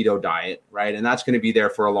of the keto diet, right? And that's going to be there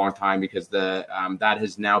for a long time because that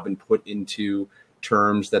has now been put into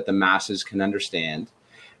terms that the masses can understand.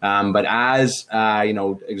 But as,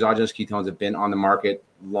 exogenous ketones have been on the market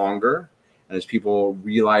longer, and as people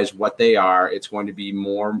realize what they are, it's going to be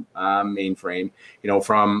more mainstream,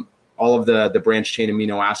 from all of the branched chain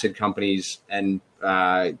amino acid companies and,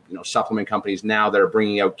 supplement companies now that are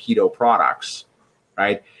bringing out keto products,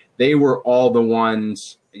 right? They were all the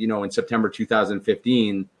ones, in September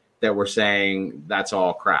 2015 that were saying that's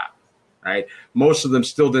all crap, right? Most of them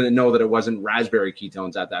still didn't know that it wasn't raspberry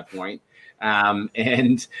ketones at that point.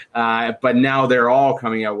 But now they're all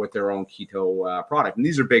coming out with their own keto product. And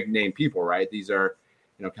these are big name people, right? These are,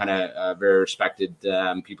 kind of very respected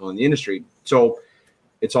people in the industry. So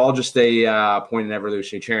it's all just a point in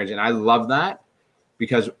evolutionary change. And I love that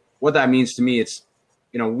because what that means to me, it's,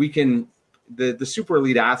 we can, the super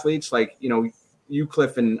elite athletes, like, you,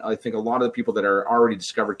 Cliff, and I think a lot of the people that are already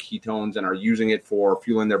discovered ketones and are using it for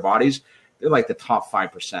fueling their bodies, they're like the top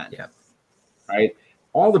 5%. Yeah. Right.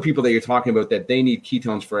 All the people that you're talking about that they need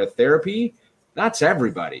ketones for a therapy, that's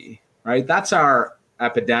everybody, right? That's our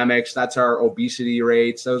epidemics. That's our obesity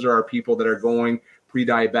rates. Those are our people that are going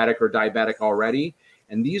pre-diabetic or diabetic already.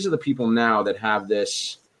 And these are the people now that have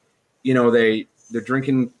this, they're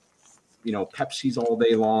drinking, Pepsis all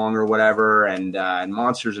day long or whatever, and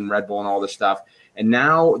Monsters and Red Bull and all this stuff. And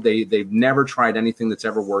now they've never tried anything that's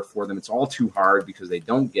ever worked for them. It's all too hard because they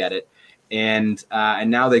don't get it. And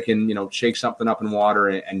now they can, shake something up in water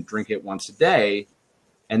and drink it once a day,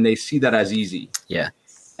 and they see that as easy. Yeah.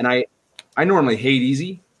 And I normally hate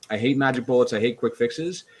easy. I hate magic bullets. I hate quick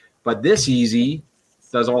fixes. But this easy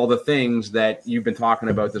does all the things that you've been talking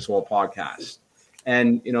about this whole podcast.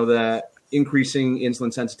 And, the increasing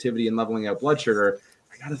insulin sensitivity and leveling out blood sugar,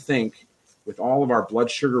 I got to think with all of our blood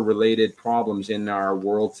sugar related problems in our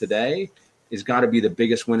world today is got to be the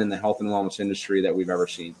biggest win in the health and wellness industry that we've ever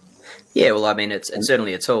seen. Yeah, well, I mean, it's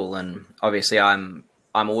certainly a tool, and obviously, I'm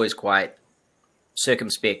always quite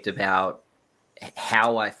circumspect about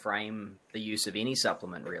how I frame the use of any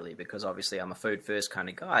supplement, really, because obviously I'm a food first kind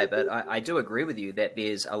of guy. But I do agree with you that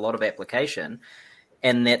there's a lot of application,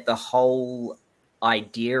 and that the whole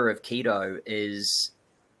idea of keto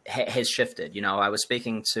has shifted. I was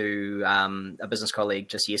speaking to a business colleague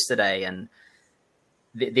just yesterday, and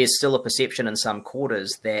there's still a perception in some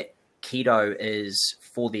quarters that keto is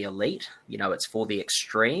for the elite, it's for the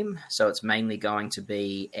extreme. So it's mainly going to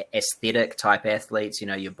be aesthetic type athletes,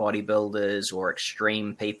 your bodybuilders or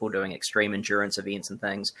extreme people doing extreme endurance events and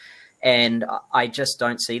things. And I just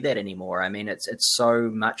don't see that anymore. I mean, it's so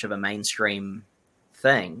much of a mainstream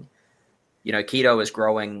thing. Keto is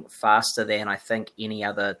growing faster than I think any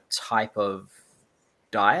other type of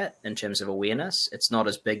diet in terms of awareness. It's not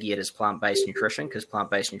as big yet as plant-based nutrition, because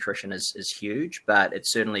plant-based nutrition is huge, but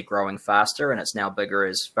it's certainly growing faster, and it's now bigger,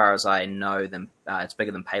 as far as I know, than it's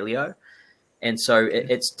bigger than paleo. And so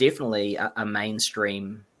it's definitely a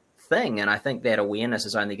mainstream thing. And I think that awareness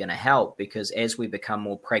is only going to help, because as we become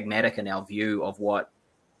more pragmatic in our view of what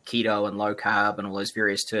keto and low carb and all those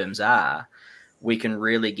various terms are, we can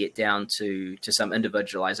really get down to some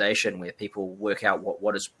individualization where people work out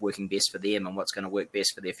what is working best for them and what's going to work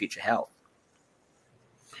best for their future health.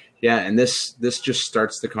 Yeah, and this just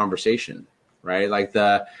starts the conversation, right? Like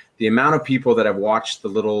the amount of people that have watched the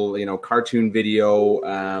little cartoon video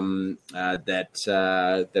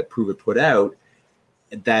that Prove It put out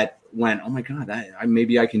that went, oh my God,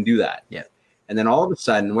 maybe I can do that. Yeah. And then all of a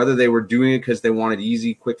sudden, whether they were doing it because they wanted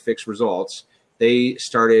easy, quick fix results, they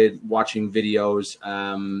started watching videos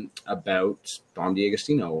about Dom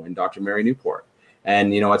D'Agostino and Dr. Mary Newport.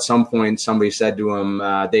 And, at some point, somebody said to him,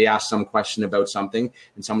 they asked some question about something,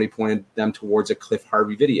 and somebody pointed them towards a Cliff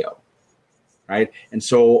Harvey video, right? And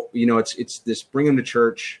so, it's this bring them to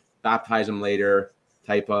church, baptize them later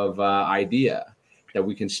type of idea that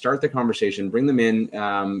we can start the conversation, bring them in,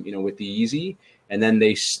 with the easy, and then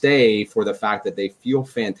they stay for the fact that they feel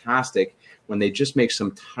fantastic when they just make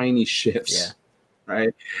some tiny shifts. Yeah.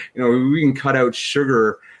 Right. We can cut out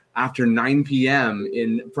sugar after 9 p.m.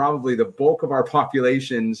 in probably the bulk of our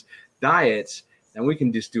population's diets, and we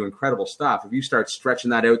can just do incredible stuff. If you start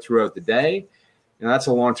stretching that out throughout the day, that's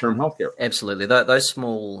a long-term healthcare. Absolutely. Those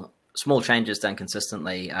small changes done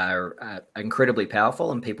consistently are incredibly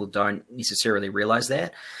powerful, and people don't necessarily realize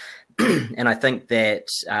that. And I think that,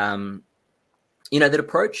 that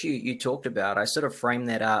approach you talked about, I sort of frame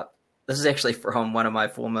that up. This is actually from one of my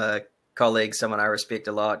former colleagues, someone I respect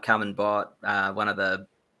a lot, Carmen Bott, one of the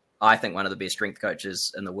best strength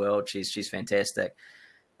coaches in the world. She's fantastic.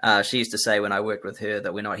 She used to say when I worked with her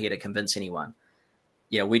that we're not here to convince anyone.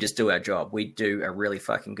 We just do our job. We do a really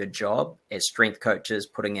fucking good job as strength coaches,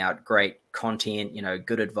 putting out great content,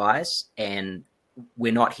 good advice. And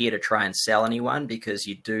we're not here to try and sell anyone, because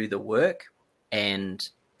you do the work and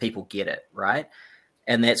people get it, right?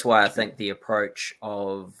 And that's why I think the approach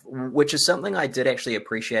of, which is something I did actually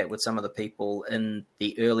appreciate with some of the people in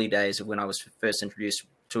the early days of when I was first introduced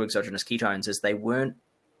to exogenous ketones, is they weren't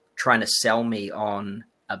trying to sell me on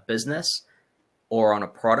a business or on a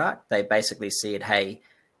product. They basically said, hey,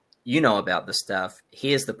 you know about this stuff.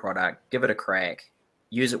 Here's the product. Give it a crack.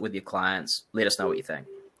 Use it with your clients. Let us know what you think.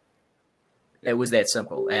 It was that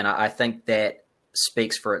simple. And I think that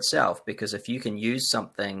speaks for itself, because if you can use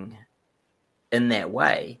something in that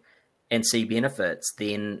way and see benefits,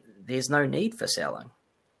 then there's no need for selling.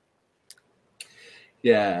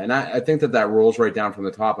 Yeah, and I think that rolls right down from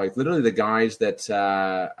the top. Like literally, the guys that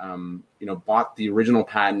bought the original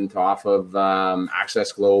patent off of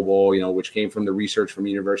Access Global, which came from the research from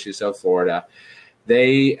University of South Florida.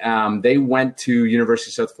 They went to University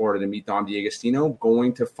of South Florida to meet Dom D'Agostino,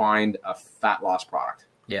 going to find a fat loss product.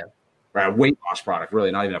 Yeah, right, a weight loss product. Really,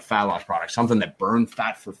 not even a fat loss product. Something that burned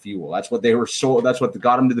fat for fuel. That's what they were sold. That's what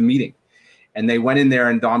got them to the meeting. And they went in there,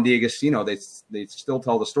 and Dom D'Agostino, they still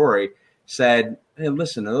tell the story, said, hey,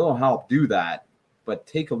 listen, it'll help do that, but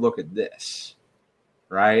take a look at this,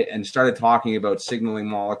 right? And started talking about signaling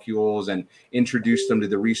molecules and introduced them to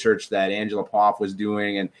the research that Angela Poff was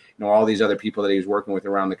doing and all these other people that he was working with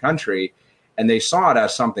around the country. And they saw it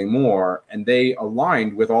as something more, and they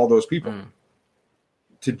aligned with all those people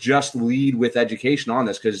to just lead with education on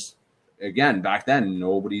this because, again, back then,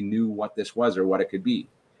 nobody knew what this was or what it could be.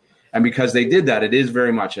 And because they did that, it is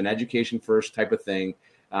very much an education first type of thing.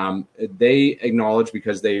 They acknowledge,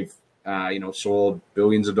 because they've sold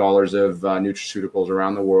billions of dollars of nutraceuticals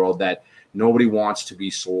around the world, that nobody wants to be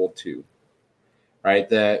sold to, right?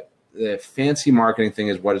 The fancy marketing thing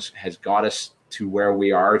is what has got us to where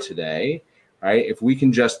we are today, right? If we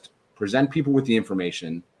can just present people with the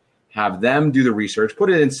information, have them do the research, put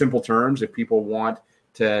it in simple terms if people want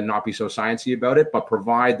to not be so sciencey about it, but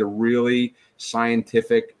provide the really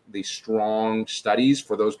scientific, the strong studies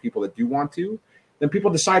for those people that do want to, then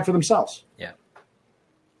people decide for themselves. Yeah.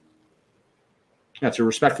 Yeah, it's a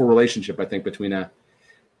respectful relationship, I think, between a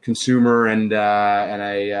consumer and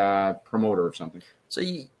a promoter of something. So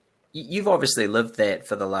you've obviously lived that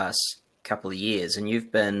for the last couple of years, and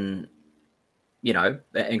you've been,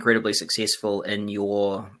 incredibly successful in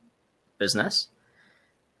your business.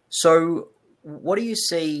 So what do you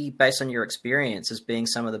see, based on your experience, as being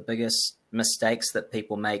some of the biggest mistakes that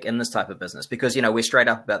people make in this type of business? Because, we're straight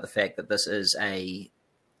up about the fact that this is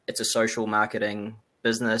it's a social marketing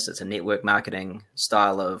business. It's a network marketing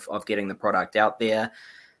style of getting the product out there.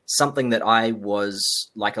 Something that I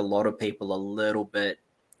was, like a lot of people, a little bit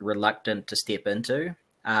reluctant to step into.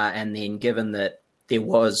 And then given that there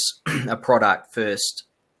was a product first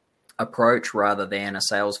approach rather than a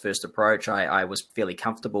sales first approach, I was fairly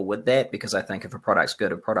comfortable with that, because I think if a product's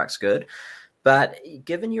good, a product's good. But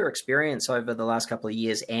given your experience over the last couple of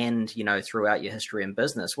years and, throughout your history in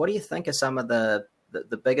business, what do you think are some of the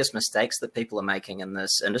biggest mistakes that people are making in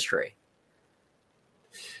this industry?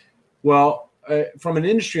 Well, from an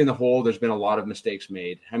industry in the whole, there's been a lot of mistakes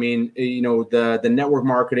made. I mean, the network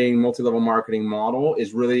marketing, multi-level marketing model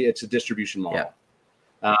is really, it's a distribution model. Yeah.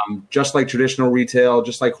 Just like traditional retail,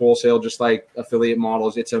 just like wholesale, just like affiliate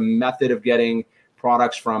models, it's a method of getting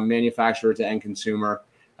products from manufacturer to end consumer.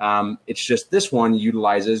 It's just this one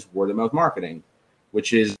utilizes word of mouth marketing,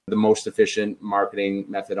 which is the most efficient marketing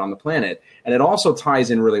method on the planet. And it also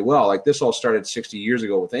ties in really well. Like, this all started 60 years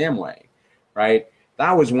ago with Amway, right?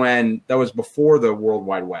 That was before the World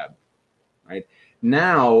Wide Web, right?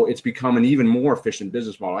 Now it's become an even more efficient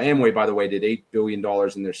business model. Amway, by the way, did $8 billion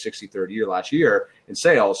in their 63rd year last year in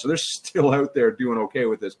sales. So they're still out there doing okay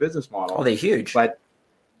with this business model. Oh, they're huge. But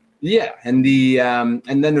yeah, and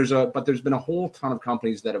then there's been a whole ton of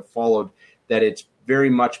companies that have followed that. It's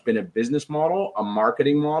very much been a business model, a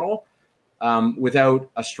marketing model,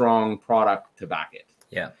 without a strong product to back it.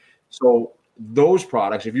 Yeah. So those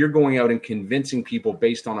products, if you're going out and convincing people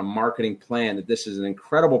based on a marketing plan that this is an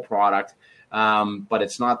incredible product, but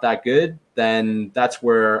it's not that good, then that's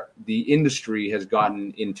where the industry has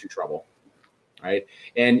gotten into trouble, right?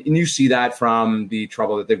 And you see that from the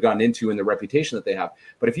trouble that they've gotten into and the reputation that they have.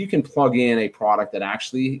 But if you can plug in a product that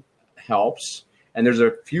actually helps, and there's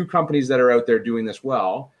a few companies that are out there doing this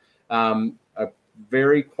well, a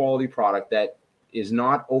very quality product that is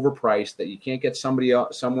not overpriced, that you can't get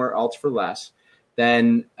somewhere else for less,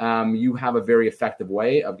 then you have a very effective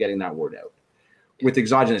way of getting that word out. With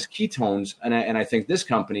exogenous ketones, and I think this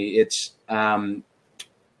company, it's taken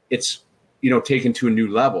to a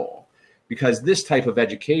new level, because this type of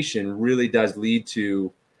education really does lead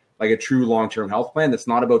to like a true long-term health plan that's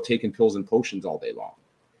not about taking pills and potions all day long.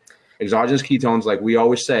 Exogenous ketones, like we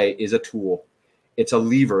always say, is a tool. It's a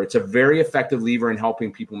lever. It's a very effective lever in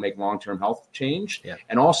helping people make long-term health change,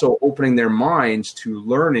 and also opening their minds to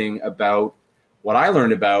learning about what I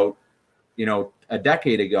learned about, a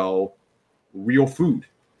decade ago, real food.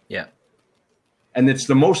 Yeah. And it's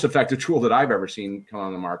the most effective tool that I've ever seen come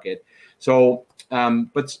on the market. So,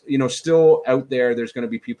 but, still out there's going to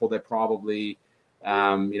be people that probably,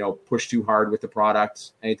 push too hard with the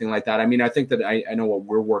products, anything like that. I mean, I think that I know what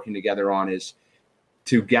we're working together on is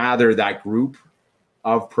to gather that group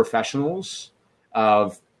of professionals,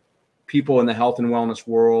 of people in the health and wellness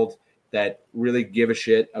world, that really give a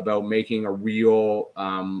shit about making a real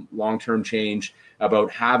long-term change,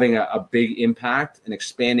 about having a big impact and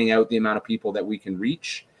expanding out the amount of people that we can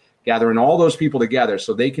reach, gathering all those people together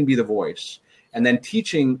so they can be the voice, and then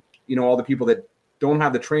teaching, all the people that don't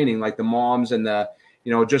have the training, like the moms and the,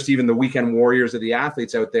 just even the weekend warriors of the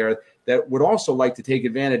athletes out there that would also like to take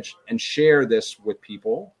advantage and share this with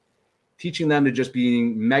people, teaching them to just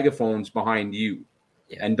being megaphones behind you.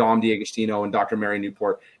 Yeah. And Dom D'Agostino and Dr. Mary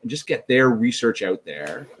Newport, and just get their research out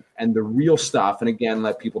there and the real stuff. And again,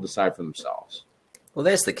 let people decide for themselves. Well,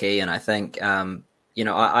 that's the key. And I think,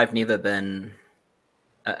 I've never been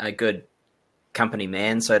a good company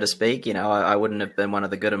man, so to speak. I wouldn't have been one of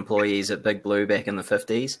the good employees at Big Blue back in the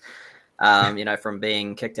 50s. From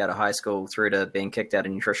being kicked out of high school through to being kicked out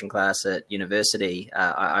of nutrition class at university.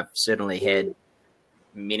 I've certainly had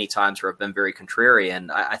many times where I've been very contrarian.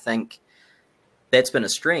 I think that's been a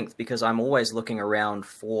strength because I'm always looking around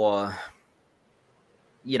for,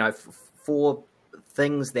 for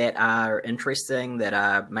things that are interesting, that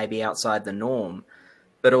are maybe outside the norm,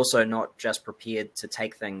 but also not just prepared to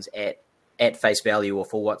take things at face value or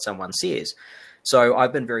for what someone says. So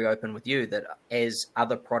I've been very open with you that as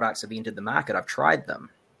other products have entered the market, I've tried them.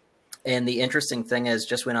 And the interesting thing is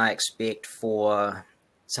just when I expect for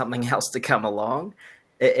something else to come along,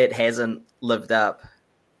 it hasn't lived up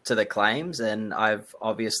to the claims. And I've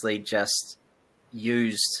obviously just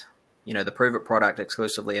used, the Prove It product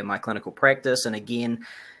exclusively in my clinical practice. And again,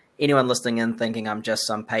 anyone listening in thinking I'm just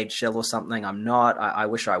some paid shill or something, I'm not. I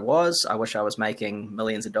wish I was. I wish I was making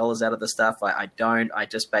millions of dollars out of this stuff. I don't. I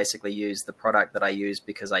just basically use the product that I use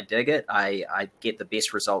because I dig it. I get the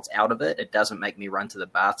best results out of it. It doesn't make me run to the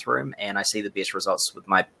bathroom, and I see the best results with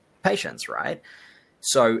my patients, right?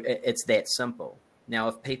 So it's that simple. Now,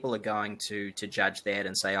 if people are going to judge that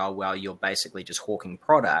and say, oh, well, you're basically just hawking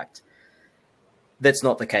product, that's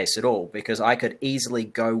not the case at all, because I could easily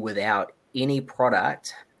go without any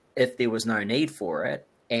product if there was no need for it.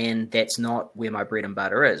 And that's not where my bread and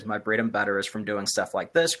butter is. My bread and butter is from doing stuff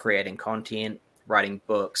like this, creating content, writing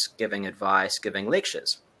books, giving advice, giving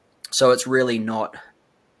lectures. So it's really not,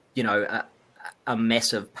 a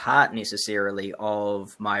massive part necessarily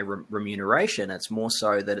of my remuneration. It's more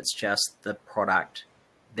so that it's just the product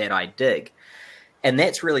that I dig. And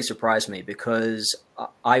that's really surprised me because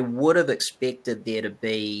I would have expected there to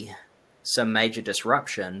be some major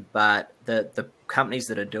disruption, but the companies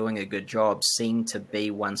that are doing a good job seem to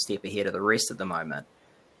be one step ahead of the rest at the moment.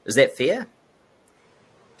 Is that fair?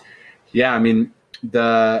 Yeah, I mean,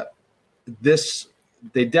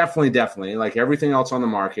 they definitely, like everything else on the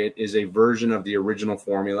market, is a version of the original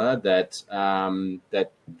formula that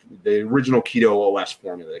the original Keto OS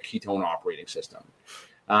formula, the ketone operating system.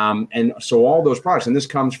 And so all those products, and this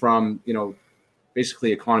comes from,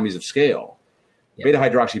 basically economies of scale. Yep.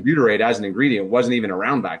 Beta-hydroxybutyrate as an ingredient wasn't even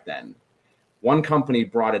around back then. One company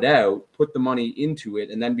brought it out, put the money into it,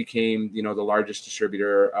 and then became, the largest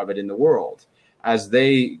distributor of it in the world. As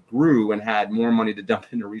they grew and had more money to dump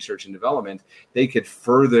into research and development, they could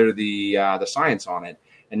further the science on it.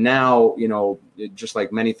 And now, just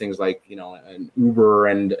like many things, like an Uber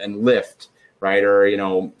and Lyft, right? Or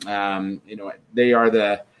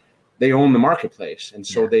they own the marketplace, and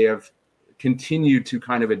so they have continued to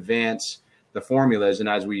kind of advance the formulas. And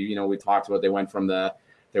as we talked about, they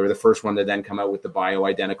were the first one to then come out with the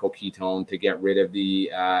bioidentical ketone to get rid of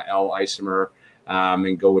the L isomer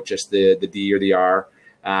and go with just the D or the R.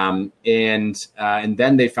 And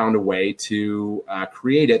then they found a way to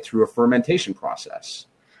create it through a fermentation process.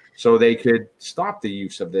 So they could stop the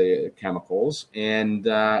use of the chemicals and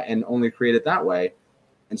only create it that way.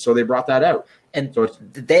 And so they brought that out. And so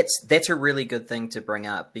that's a really good thing to bring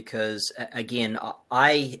up because, again,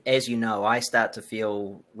 I start to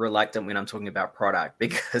feel reluctant when I'm talking about product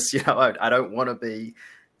because, I don't want to be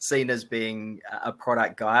seen as being a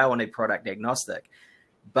product guy. I want to be product agnostic.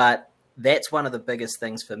 But that's one of the biggest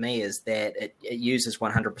things for me is that it uses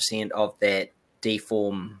 100% of that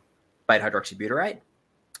D-form beta-hydroxybutyrate.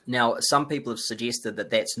 Now, some people have suggested that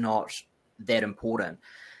that's not that important.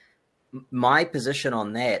 My position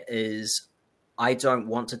on that is I don't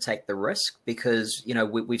want to take the risk because,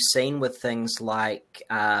 we've seen with things like,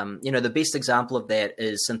 the best example of that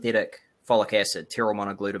is synthetic folic acid, terral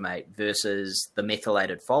monoglutamate, versus the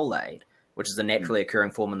methylated folate, which is a naturally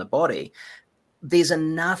occurring form in the body. There's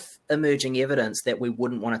enough emerging evidence that we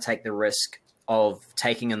wouldn't want to take the risk of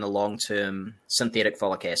taking in the long term synthetic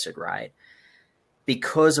folic acid, right?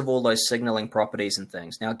 Because of all those signaling properties and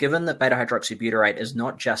things. Now, given that beta-hydroxybutyrate is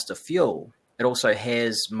not just a fuel, it also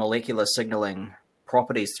has molecular signaling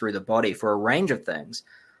properties through the body for a range of things.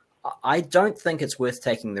 I don't think it's worth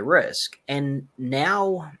taking the risk. And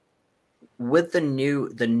now with the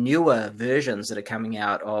newer versions that are coming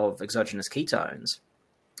out of exogenous ketones,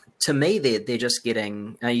 to me, they're just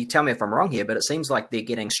getting, now you tell me if I'm wrong here, but it seems like they're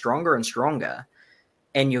getting stronger and stronger,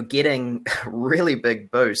 and you're getting really big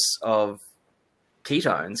boosts of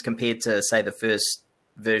ketones compared to, say, the first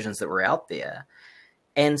versions that were out there.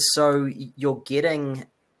 And so you're getting,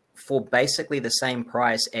 for basically the same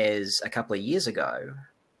price as a couple of years ago,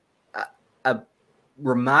 a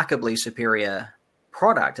remarkably superior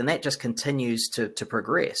product, and that just continues to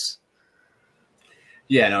progress.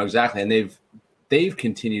 Yeah, no, exactly. And they've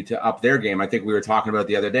continued to up their game. I think we were talking about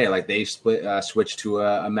the other day, like they switched to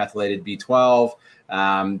a methylated B12.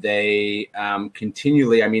 They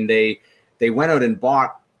continually, I mean, they went out and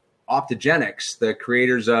bought Optogenics, the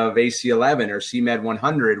creators of AC11 or CMed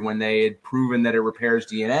 100, when they had proven that it repairs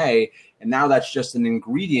DNA. And now that's just an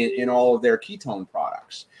ingredient in all of their ketone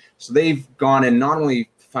products. So they've gone and not only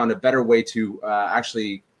found a better way to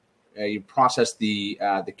actually process the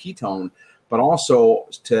ketone, but also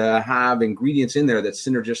to have ingredients in there that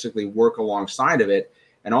synergistically work alongside of it.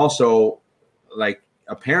 And also, like,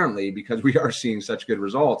 apparently, because we are seeing such good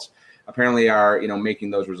results, apparently are,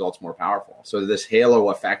 making those results more powerful. So this halo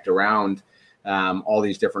effect around all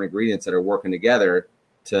these different ingredients that are working together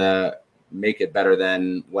to make it better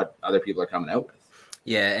than what other people are coming out with.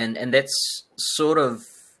 Yeah, and that's sort of,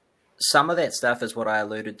 some of that stuff is what I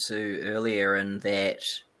alluded to earlier, in that,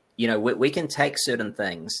 we can take certain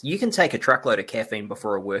things. You can take a truckload of caffeine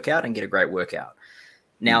before a workout and get a great workout.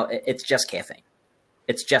 Now, it's just caffeine.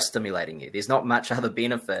 It's just stimulating you. There's not much other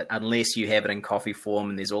benefit unless you have it in coffee form,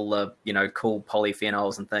 and there's all the, cool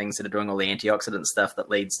polyphenols and things that are doing all the antioxidant stuff that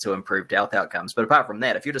leads to improved health outcomes. But apart from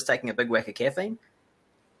that, if you're just taking a big whack of caffeine,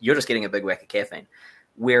 you're just getting a big whack of caffeine.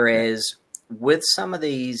 Whereas with some of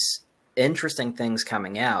these interesting things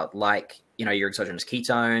coming out, like, your exogenous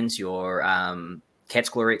ketones, your cat's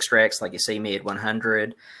claw extracts, like your CMed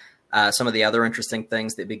 100, some of the other interesting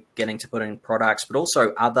things they're beginning to put in products, but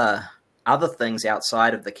also other things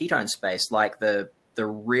outside of the ketone space, like the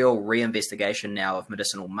real reinvestigation now of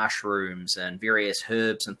medicinal mushrooms and various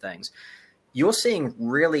herbs and things. You're seeing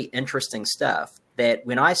really interesting stuff that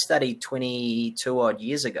when I studied 22 odd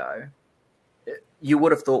years ago, you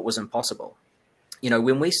would have thought was impossible.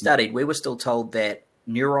 When we studied, we were still told that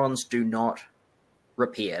neurons do not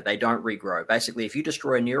repair. They don't regrow. Basically, if you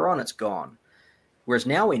destroy a neuron, it's gone. Whereas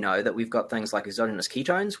now we know that we've got things like exogenous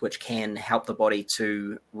ketones, which can help the body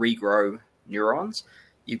to regrow neurons.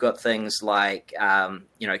 You've got things like,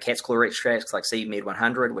 cat's claw extracts like CMed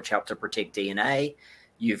 100, which help to protect DNA.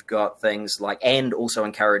 You've got things like, and also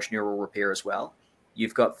encourage neural repair as well.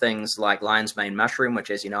 You've got things like lion's mane mushroom,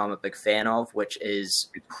 which, as you know, I'm a big fan of, which is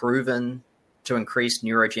proven to increase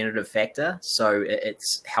neurodegenerative factor. So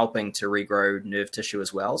it's helping to regrow nerve tissue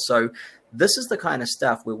as well. So this is the kind of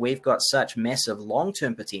stuff where we've got such massive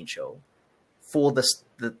long-term potential for the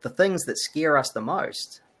things that scare us the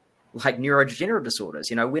most, like neurodegenerative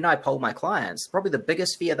disorders. When I poll my clients, probably the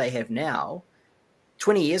biggest fear they have now,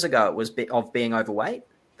 20 years ago, it was of being overweight.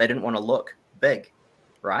 They didn't want to look big,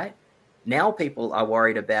 right? Now people are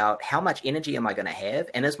worried about how much energy am I going to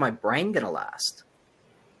have, and is my brain going to last?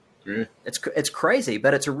 Mm. It's crazy,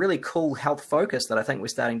 but it's a really cool health focus that I think we're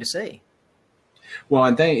starting to see. Well,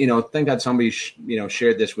 and thank God somebody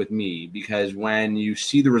shared this with me, because when you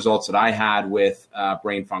see the results that I had with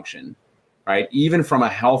brain function, right, even from a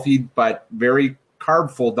healthy but very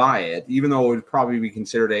carb-full diet, even though it would probably be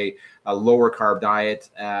considered a lower carb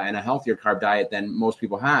diet and a healthier carb diet than most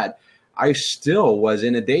people had, I still was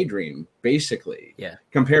in a daydream, basically,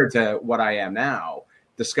 compared to what I am now,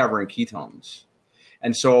 discovering ketones.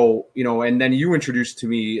 And so, and then you introduced to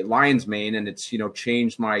me lion's mane, and it's,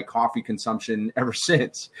 changed my coffee consumption ever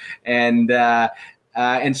since. And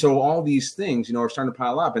so all these things, are starting to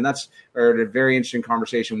pile up. And that's a very interesting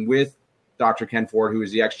conversation with Dr. Ken Ford, who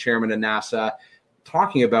is the ex-chairman of NASA,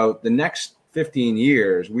 talking about the next 15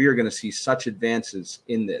 years, we are going to see such advances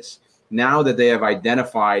in this. Now that they have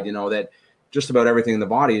identified, that just about everything in the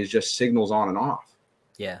body is just signals on and off.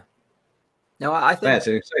 Yeah. No, I think that's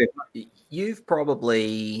exciting. You've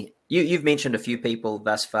probably you've mentioned a few people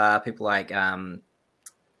thus far. People like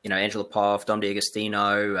Angela Poff, Dom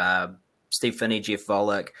D'Agostino, Steve Finney, Jeff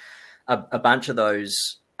Volek, a bunch of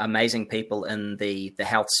those amazing people in the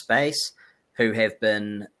health space who have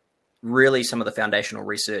been really some of the foundational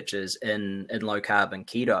researchers in low carb and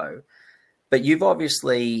keto. But you've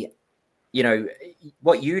obviously,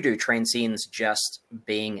 what you do transcends just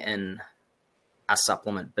being in a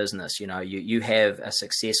supplement business. You have a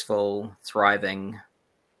successful, thriving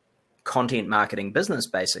content marketing business,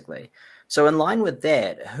 basically. So in line with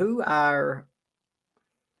that, who are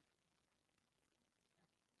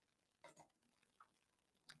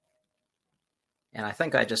And I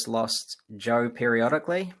think I just lost Joe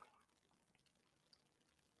periodically.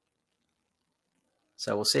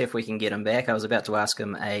 So we'll see if we can get him back. I was about to ask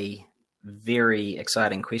him a very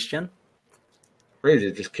exciting question. Crazy,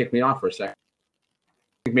 it just kicked me off for a second.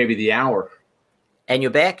 I think maybe the hour. And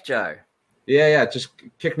you're back, Joe. Yeah, it just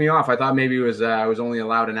kicked me off. I thought maybe it was I was only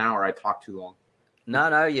allowed an hour. I talked too long.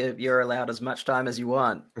 No, you're allowed as much time as you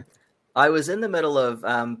want. I was in the middle of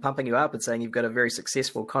pumping you up and saying you've got a very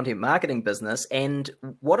successful content marketing business. And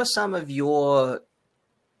what are some of your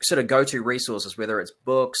sort of go-to resources, whether it's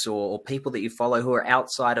books or people that you follow who are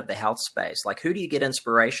outside of the health space? Like, who do you get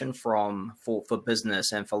inspiration from for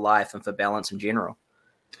business and for life and for balance in general?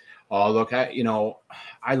 Oh, look,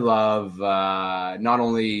 I love not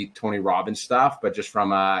only Tony Robbins stuff, but just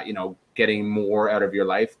from, getting more out of your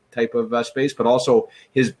life type of space, but also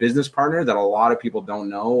his business partner that a lot of people don't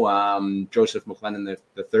know, Joseph McLennan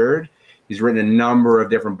III. He's written a number of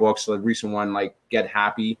different books, the recent one like Get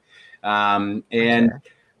Happy.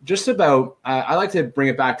 Just about, I like to bring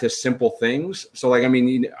it back to simple things. So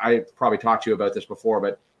I probably talked to you about this before,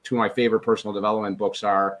 but two of my favorite personal development books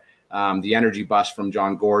are The Energy Bus from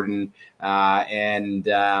John Gordon and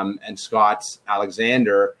Scott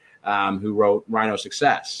Alexander, who wrote Rhino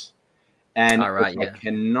Success. And I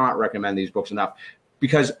cannot recommend these books enough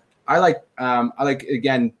because I like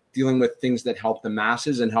again dealing with things that help the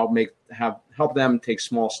masses and help them take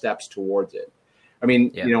small steps towards it. I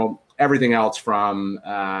mean, everything else from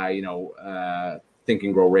Think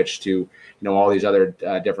and Grow Rich to all these other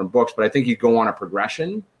different books, but I think you go on a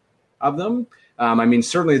progression of them.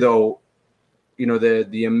 Certainly though,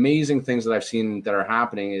 the amazing things that I've seen that are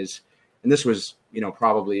happening is, and this was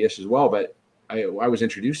probably ish as well, but I was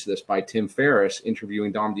introduced to this by Tim Ferriss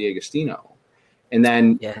interviewing Dom D'Agostino. And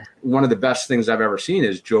then one of the best things I've ever seen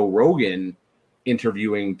is Joe Rogan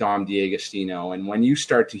interviewing Dom D'Agostino. And when you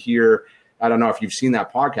start to hear, I don't know if you've seen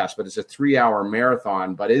that podcast, but it's a 3-hour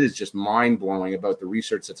marathon, but it is just mind blowing about the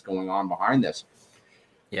research that's going on behind this.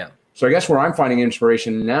 Yeah. So I guess where I'm finding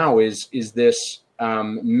inspiration now is this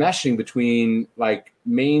meshing between like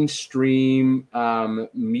mainstream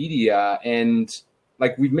media and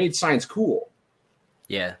like we've made science cool.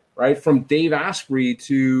 Yeah. Right. From Dave Asprey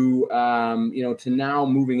to, to now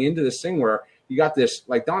moving into this thing where you got this,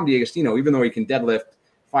 like Dom D'Agostino, even though he can deadlift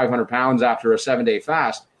 500 pounds after a 7-day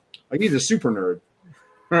fast, like he's a super nerd.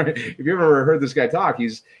 Right. If you ever heard this guy talk,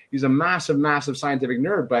 he's a massive, massive scientific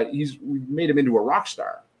nerd, but we've made him into a rock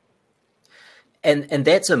star. And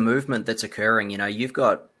that's a movement that's occurring. You've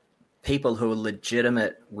got people who are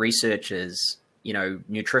legitimate researchers,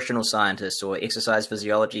 nutritional scientists or exercise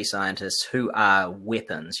physiology scientists who are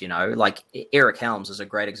weapons, like Eric Helms is a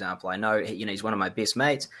great example. I know, he's one of my best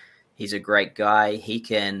mates. He's a great guy. He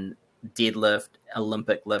can deadlift,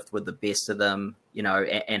 Olympic lift with the best of them,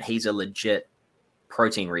 and he's a legit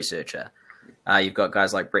protein researcher. You've got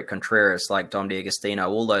guys like Brett Contreras, like Dom D'Agostino,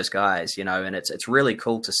 all those guys, and it's really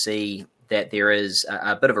cool to see that there is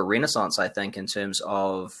a bit of a renaissance, I think, in terms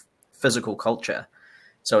of physical culture.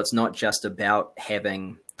 So it's not just about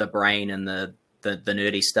having the brain and the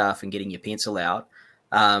nerdy stuff and getting your pencil out.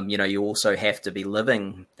 You also have to be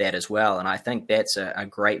living that as well. And I think that's a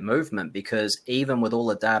great movement because even with all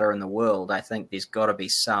the data in the world, I think there's got to be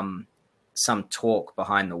some talk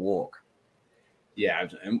behind the walk. Yeah.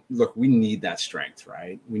 And look, we need that strength,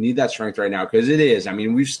 right? We need that strength right now because it is.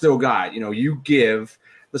 We've still got, you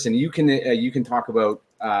can talk about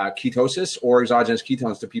ketosis or exogenous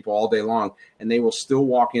ketones to people all day long, and they will still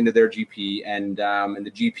walk into their GP and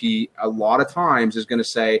the GP a lot of times is going to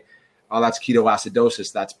say, oh, that's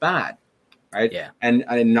ketoacidosis. That's bad. Right. Yeah. And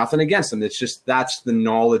nothing against them. It's just, that's the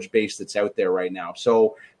knowledge base that's out there right now.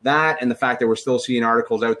 So that, and the fact that we're still seeing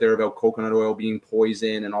articles out there about coconut oil being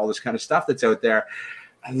poison and all this kind of stuff that's out there.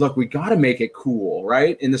 And look, we got to make it cool,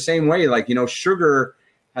 right? In the same way, like, sugar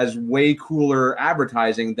has way cooler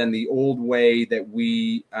advertising than the old way that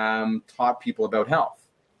we taught people about health.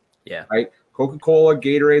 Yeah. Right. Coca-Cola,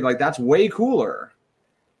 Gatorade, like that's way cooler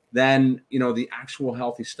than, the actual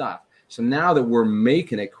healthy stuff. So now that we're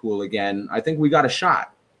making it cool again, I think we got a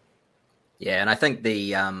shot. Yeah. And I think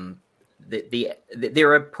there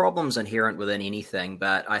are problems inherent within anything,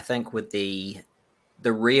 but I think with the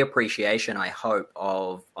reappreciation, I hope,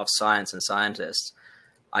 of science and scientists,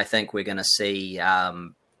 I think we're going to see,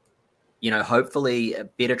 hopefully a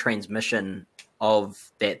better transmission of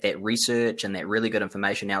that research and that really good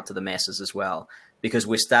information out to the masses as well. Because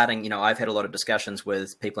we're starting, I've had a lot of discussions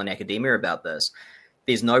with people in academia about this.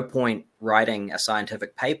 There's no point writing a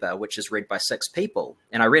scientific paper which is read by 6 people.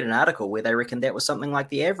 And I read an article where they reckon that was something like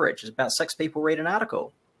the average is about 6 people read an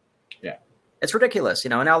article. Yeah. It's ridiculous.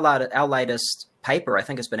 And our latest paper, I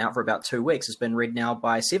think it's been out for about 2 weeks, has been read now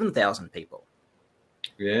by 7,000 people.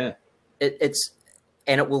 Yeah.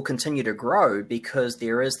 And it will continue to grow because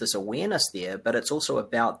there is this awareness there, but it's also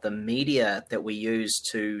about the media that we use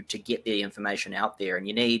to get the information out there. And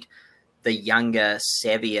you need the younger,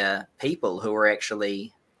 savvier people who are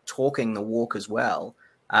actually talking the walk as well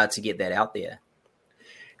to get that out there.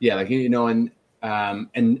 Yeah, like, you know, and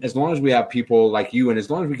as long as we have people like you, and as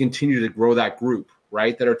long as we continue to grow that group,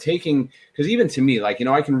 right, that are taking, because even to me, like, you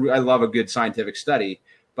know, I love a good scientific study.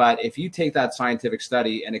 But if you take that scientific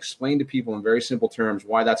study and explain to people in very simple terms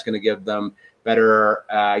why that's going to give them better,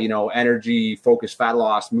 you know, energy, focus, fat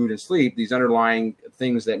loss, mood, and sleep, these underlying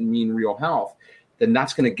things that mean real health, then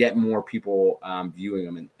that's going to get more people viewing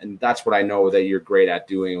them. And that's what I know that you're great at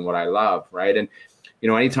doing and what I love, right? And, you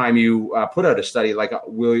know, anytime you put out a study, like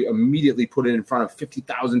we'll immediately put it in front of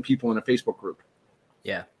 50,000 people in a Facebook group.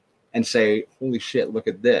 Yeah. And say, holy shit, look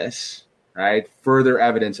at this. Right? Further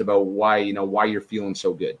evidence about why you're feeling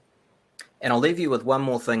so good. And I'll leave you with one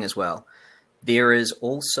more thing as well. There's a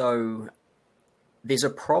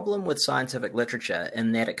problem with scientific literature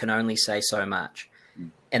in that it can only say so much.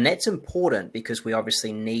 And that's important because we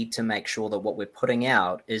obviously need to make sure that what we're putting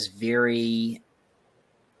out is it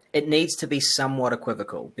needs to be somewhat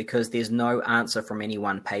equivocal because there's no answer from any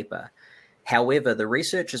one paper. However, the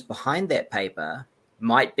researchers behind that paper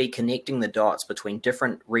might be connecting the dots between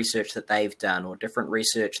different research that they've done or different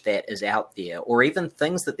research that is out there, or even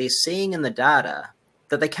things that they're seeing in the data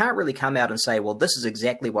that they can't really come out and say, well, this is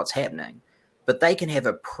exactly what's happening. But they can have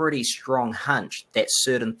a pretty strong hunch that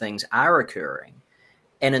certain things are occurring.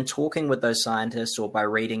 And in talking with those scientists or by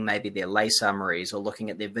reading maybe their lay summaries or looking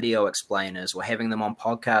at their video explainers or having them on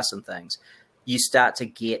podcasts and things, you start to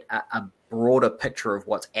get a broader picture of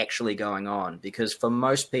what's actually going on, because for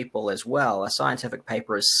most people as well, a scientific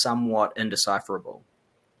paper is somewhat indecipherable.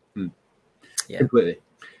 Yeah, completely.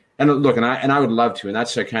 And look, and I would love to, and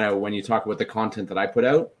that's kind of when you talk about the content that I put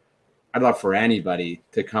out, I'd love for anybody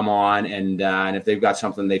to come on and if they've got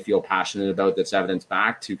something they feel passionate about that's evidence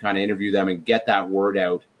backed, to kind of interview them and get that word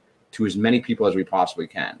out to as many people as we possibly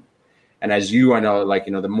can. And as I know, like,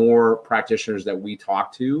 you know, the more practitioners that we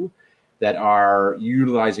talk to that are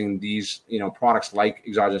utilizing these, you know, products like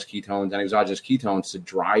exogenous ketones and exogenous ketones to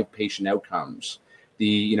drive patient outcomes.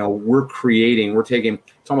 We're taking,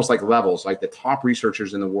 it's almost like levels, like the top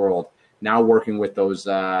researchers in the world now working with those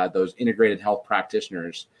integrated health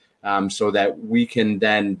practitioners, so that we can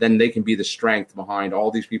then they can be the strength behind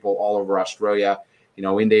all these people all over Australia, you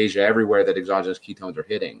know, into Asia, everywhere that exogenous ketones are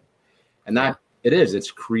hitting. And that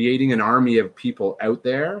it's creating an army of people out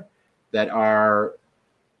there that are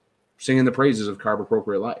singing the praises of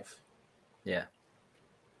carb-appropriate life. Yeah.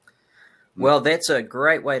 Well, that's a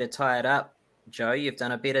great way to tie it up, Joe. You've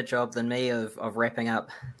done a better job than me of wrapping up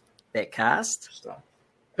that cast. Stop.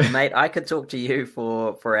 Mate, I could talk to you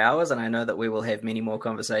for hours, and I know that we will have many more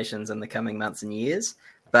conversations in the coming months and years.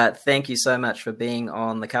 But thank you so much for being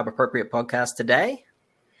on the Carb-Appropriate podcast today.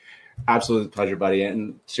 Absolute pleasure, buddy.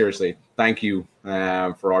 And seriously, thank you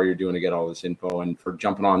for all you're doing to get all this info and for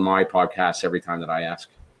jumping on my podcast every time that I ask.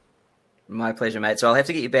 My pleasure, mate. So I'll have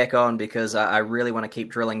to get you back on because I really want to keep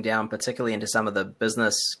drilling down, particularly into some of the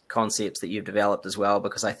business concepts that you've developed as well,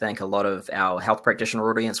 because I think a lot of our health practitioner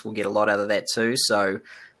audience will get a lot out of that too. So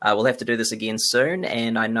we'll have to do this again soon.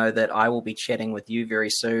 And I know that I will be chatting with you very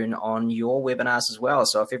soon on your webinars as well.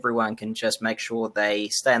 So if everyone can just make sure they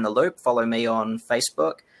stay in the loop, follow me on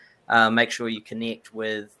Facebook, make sure you connect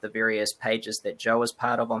with the various pages that Joe is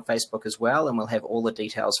part of on Facebook as well. And we'll have all the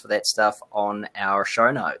details for that stuff on our show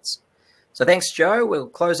notes. So thanks, Joe. We'll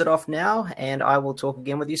close it off now, and I will talk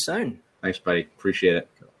again with you soon. Thanks, buddy. Appreciate it.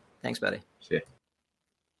 Thanks, buddy. See ya.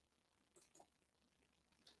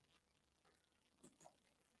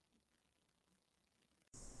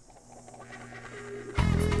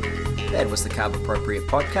 That was the Carb-Appropriate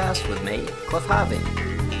podcast with me, Cliff Harvey.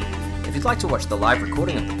 If you'd like to watch the live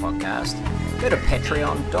recording of the podcast, go to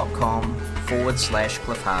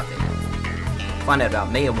patreon.com/Cliff Harvey. Find out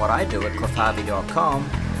about me and what I do at cliffharvey.com.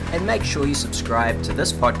 And make sure you subscribe to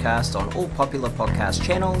this podcast on all popular podcast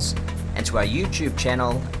channels and to our YouTube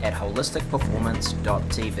channel at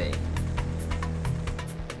holisticperformance.tv.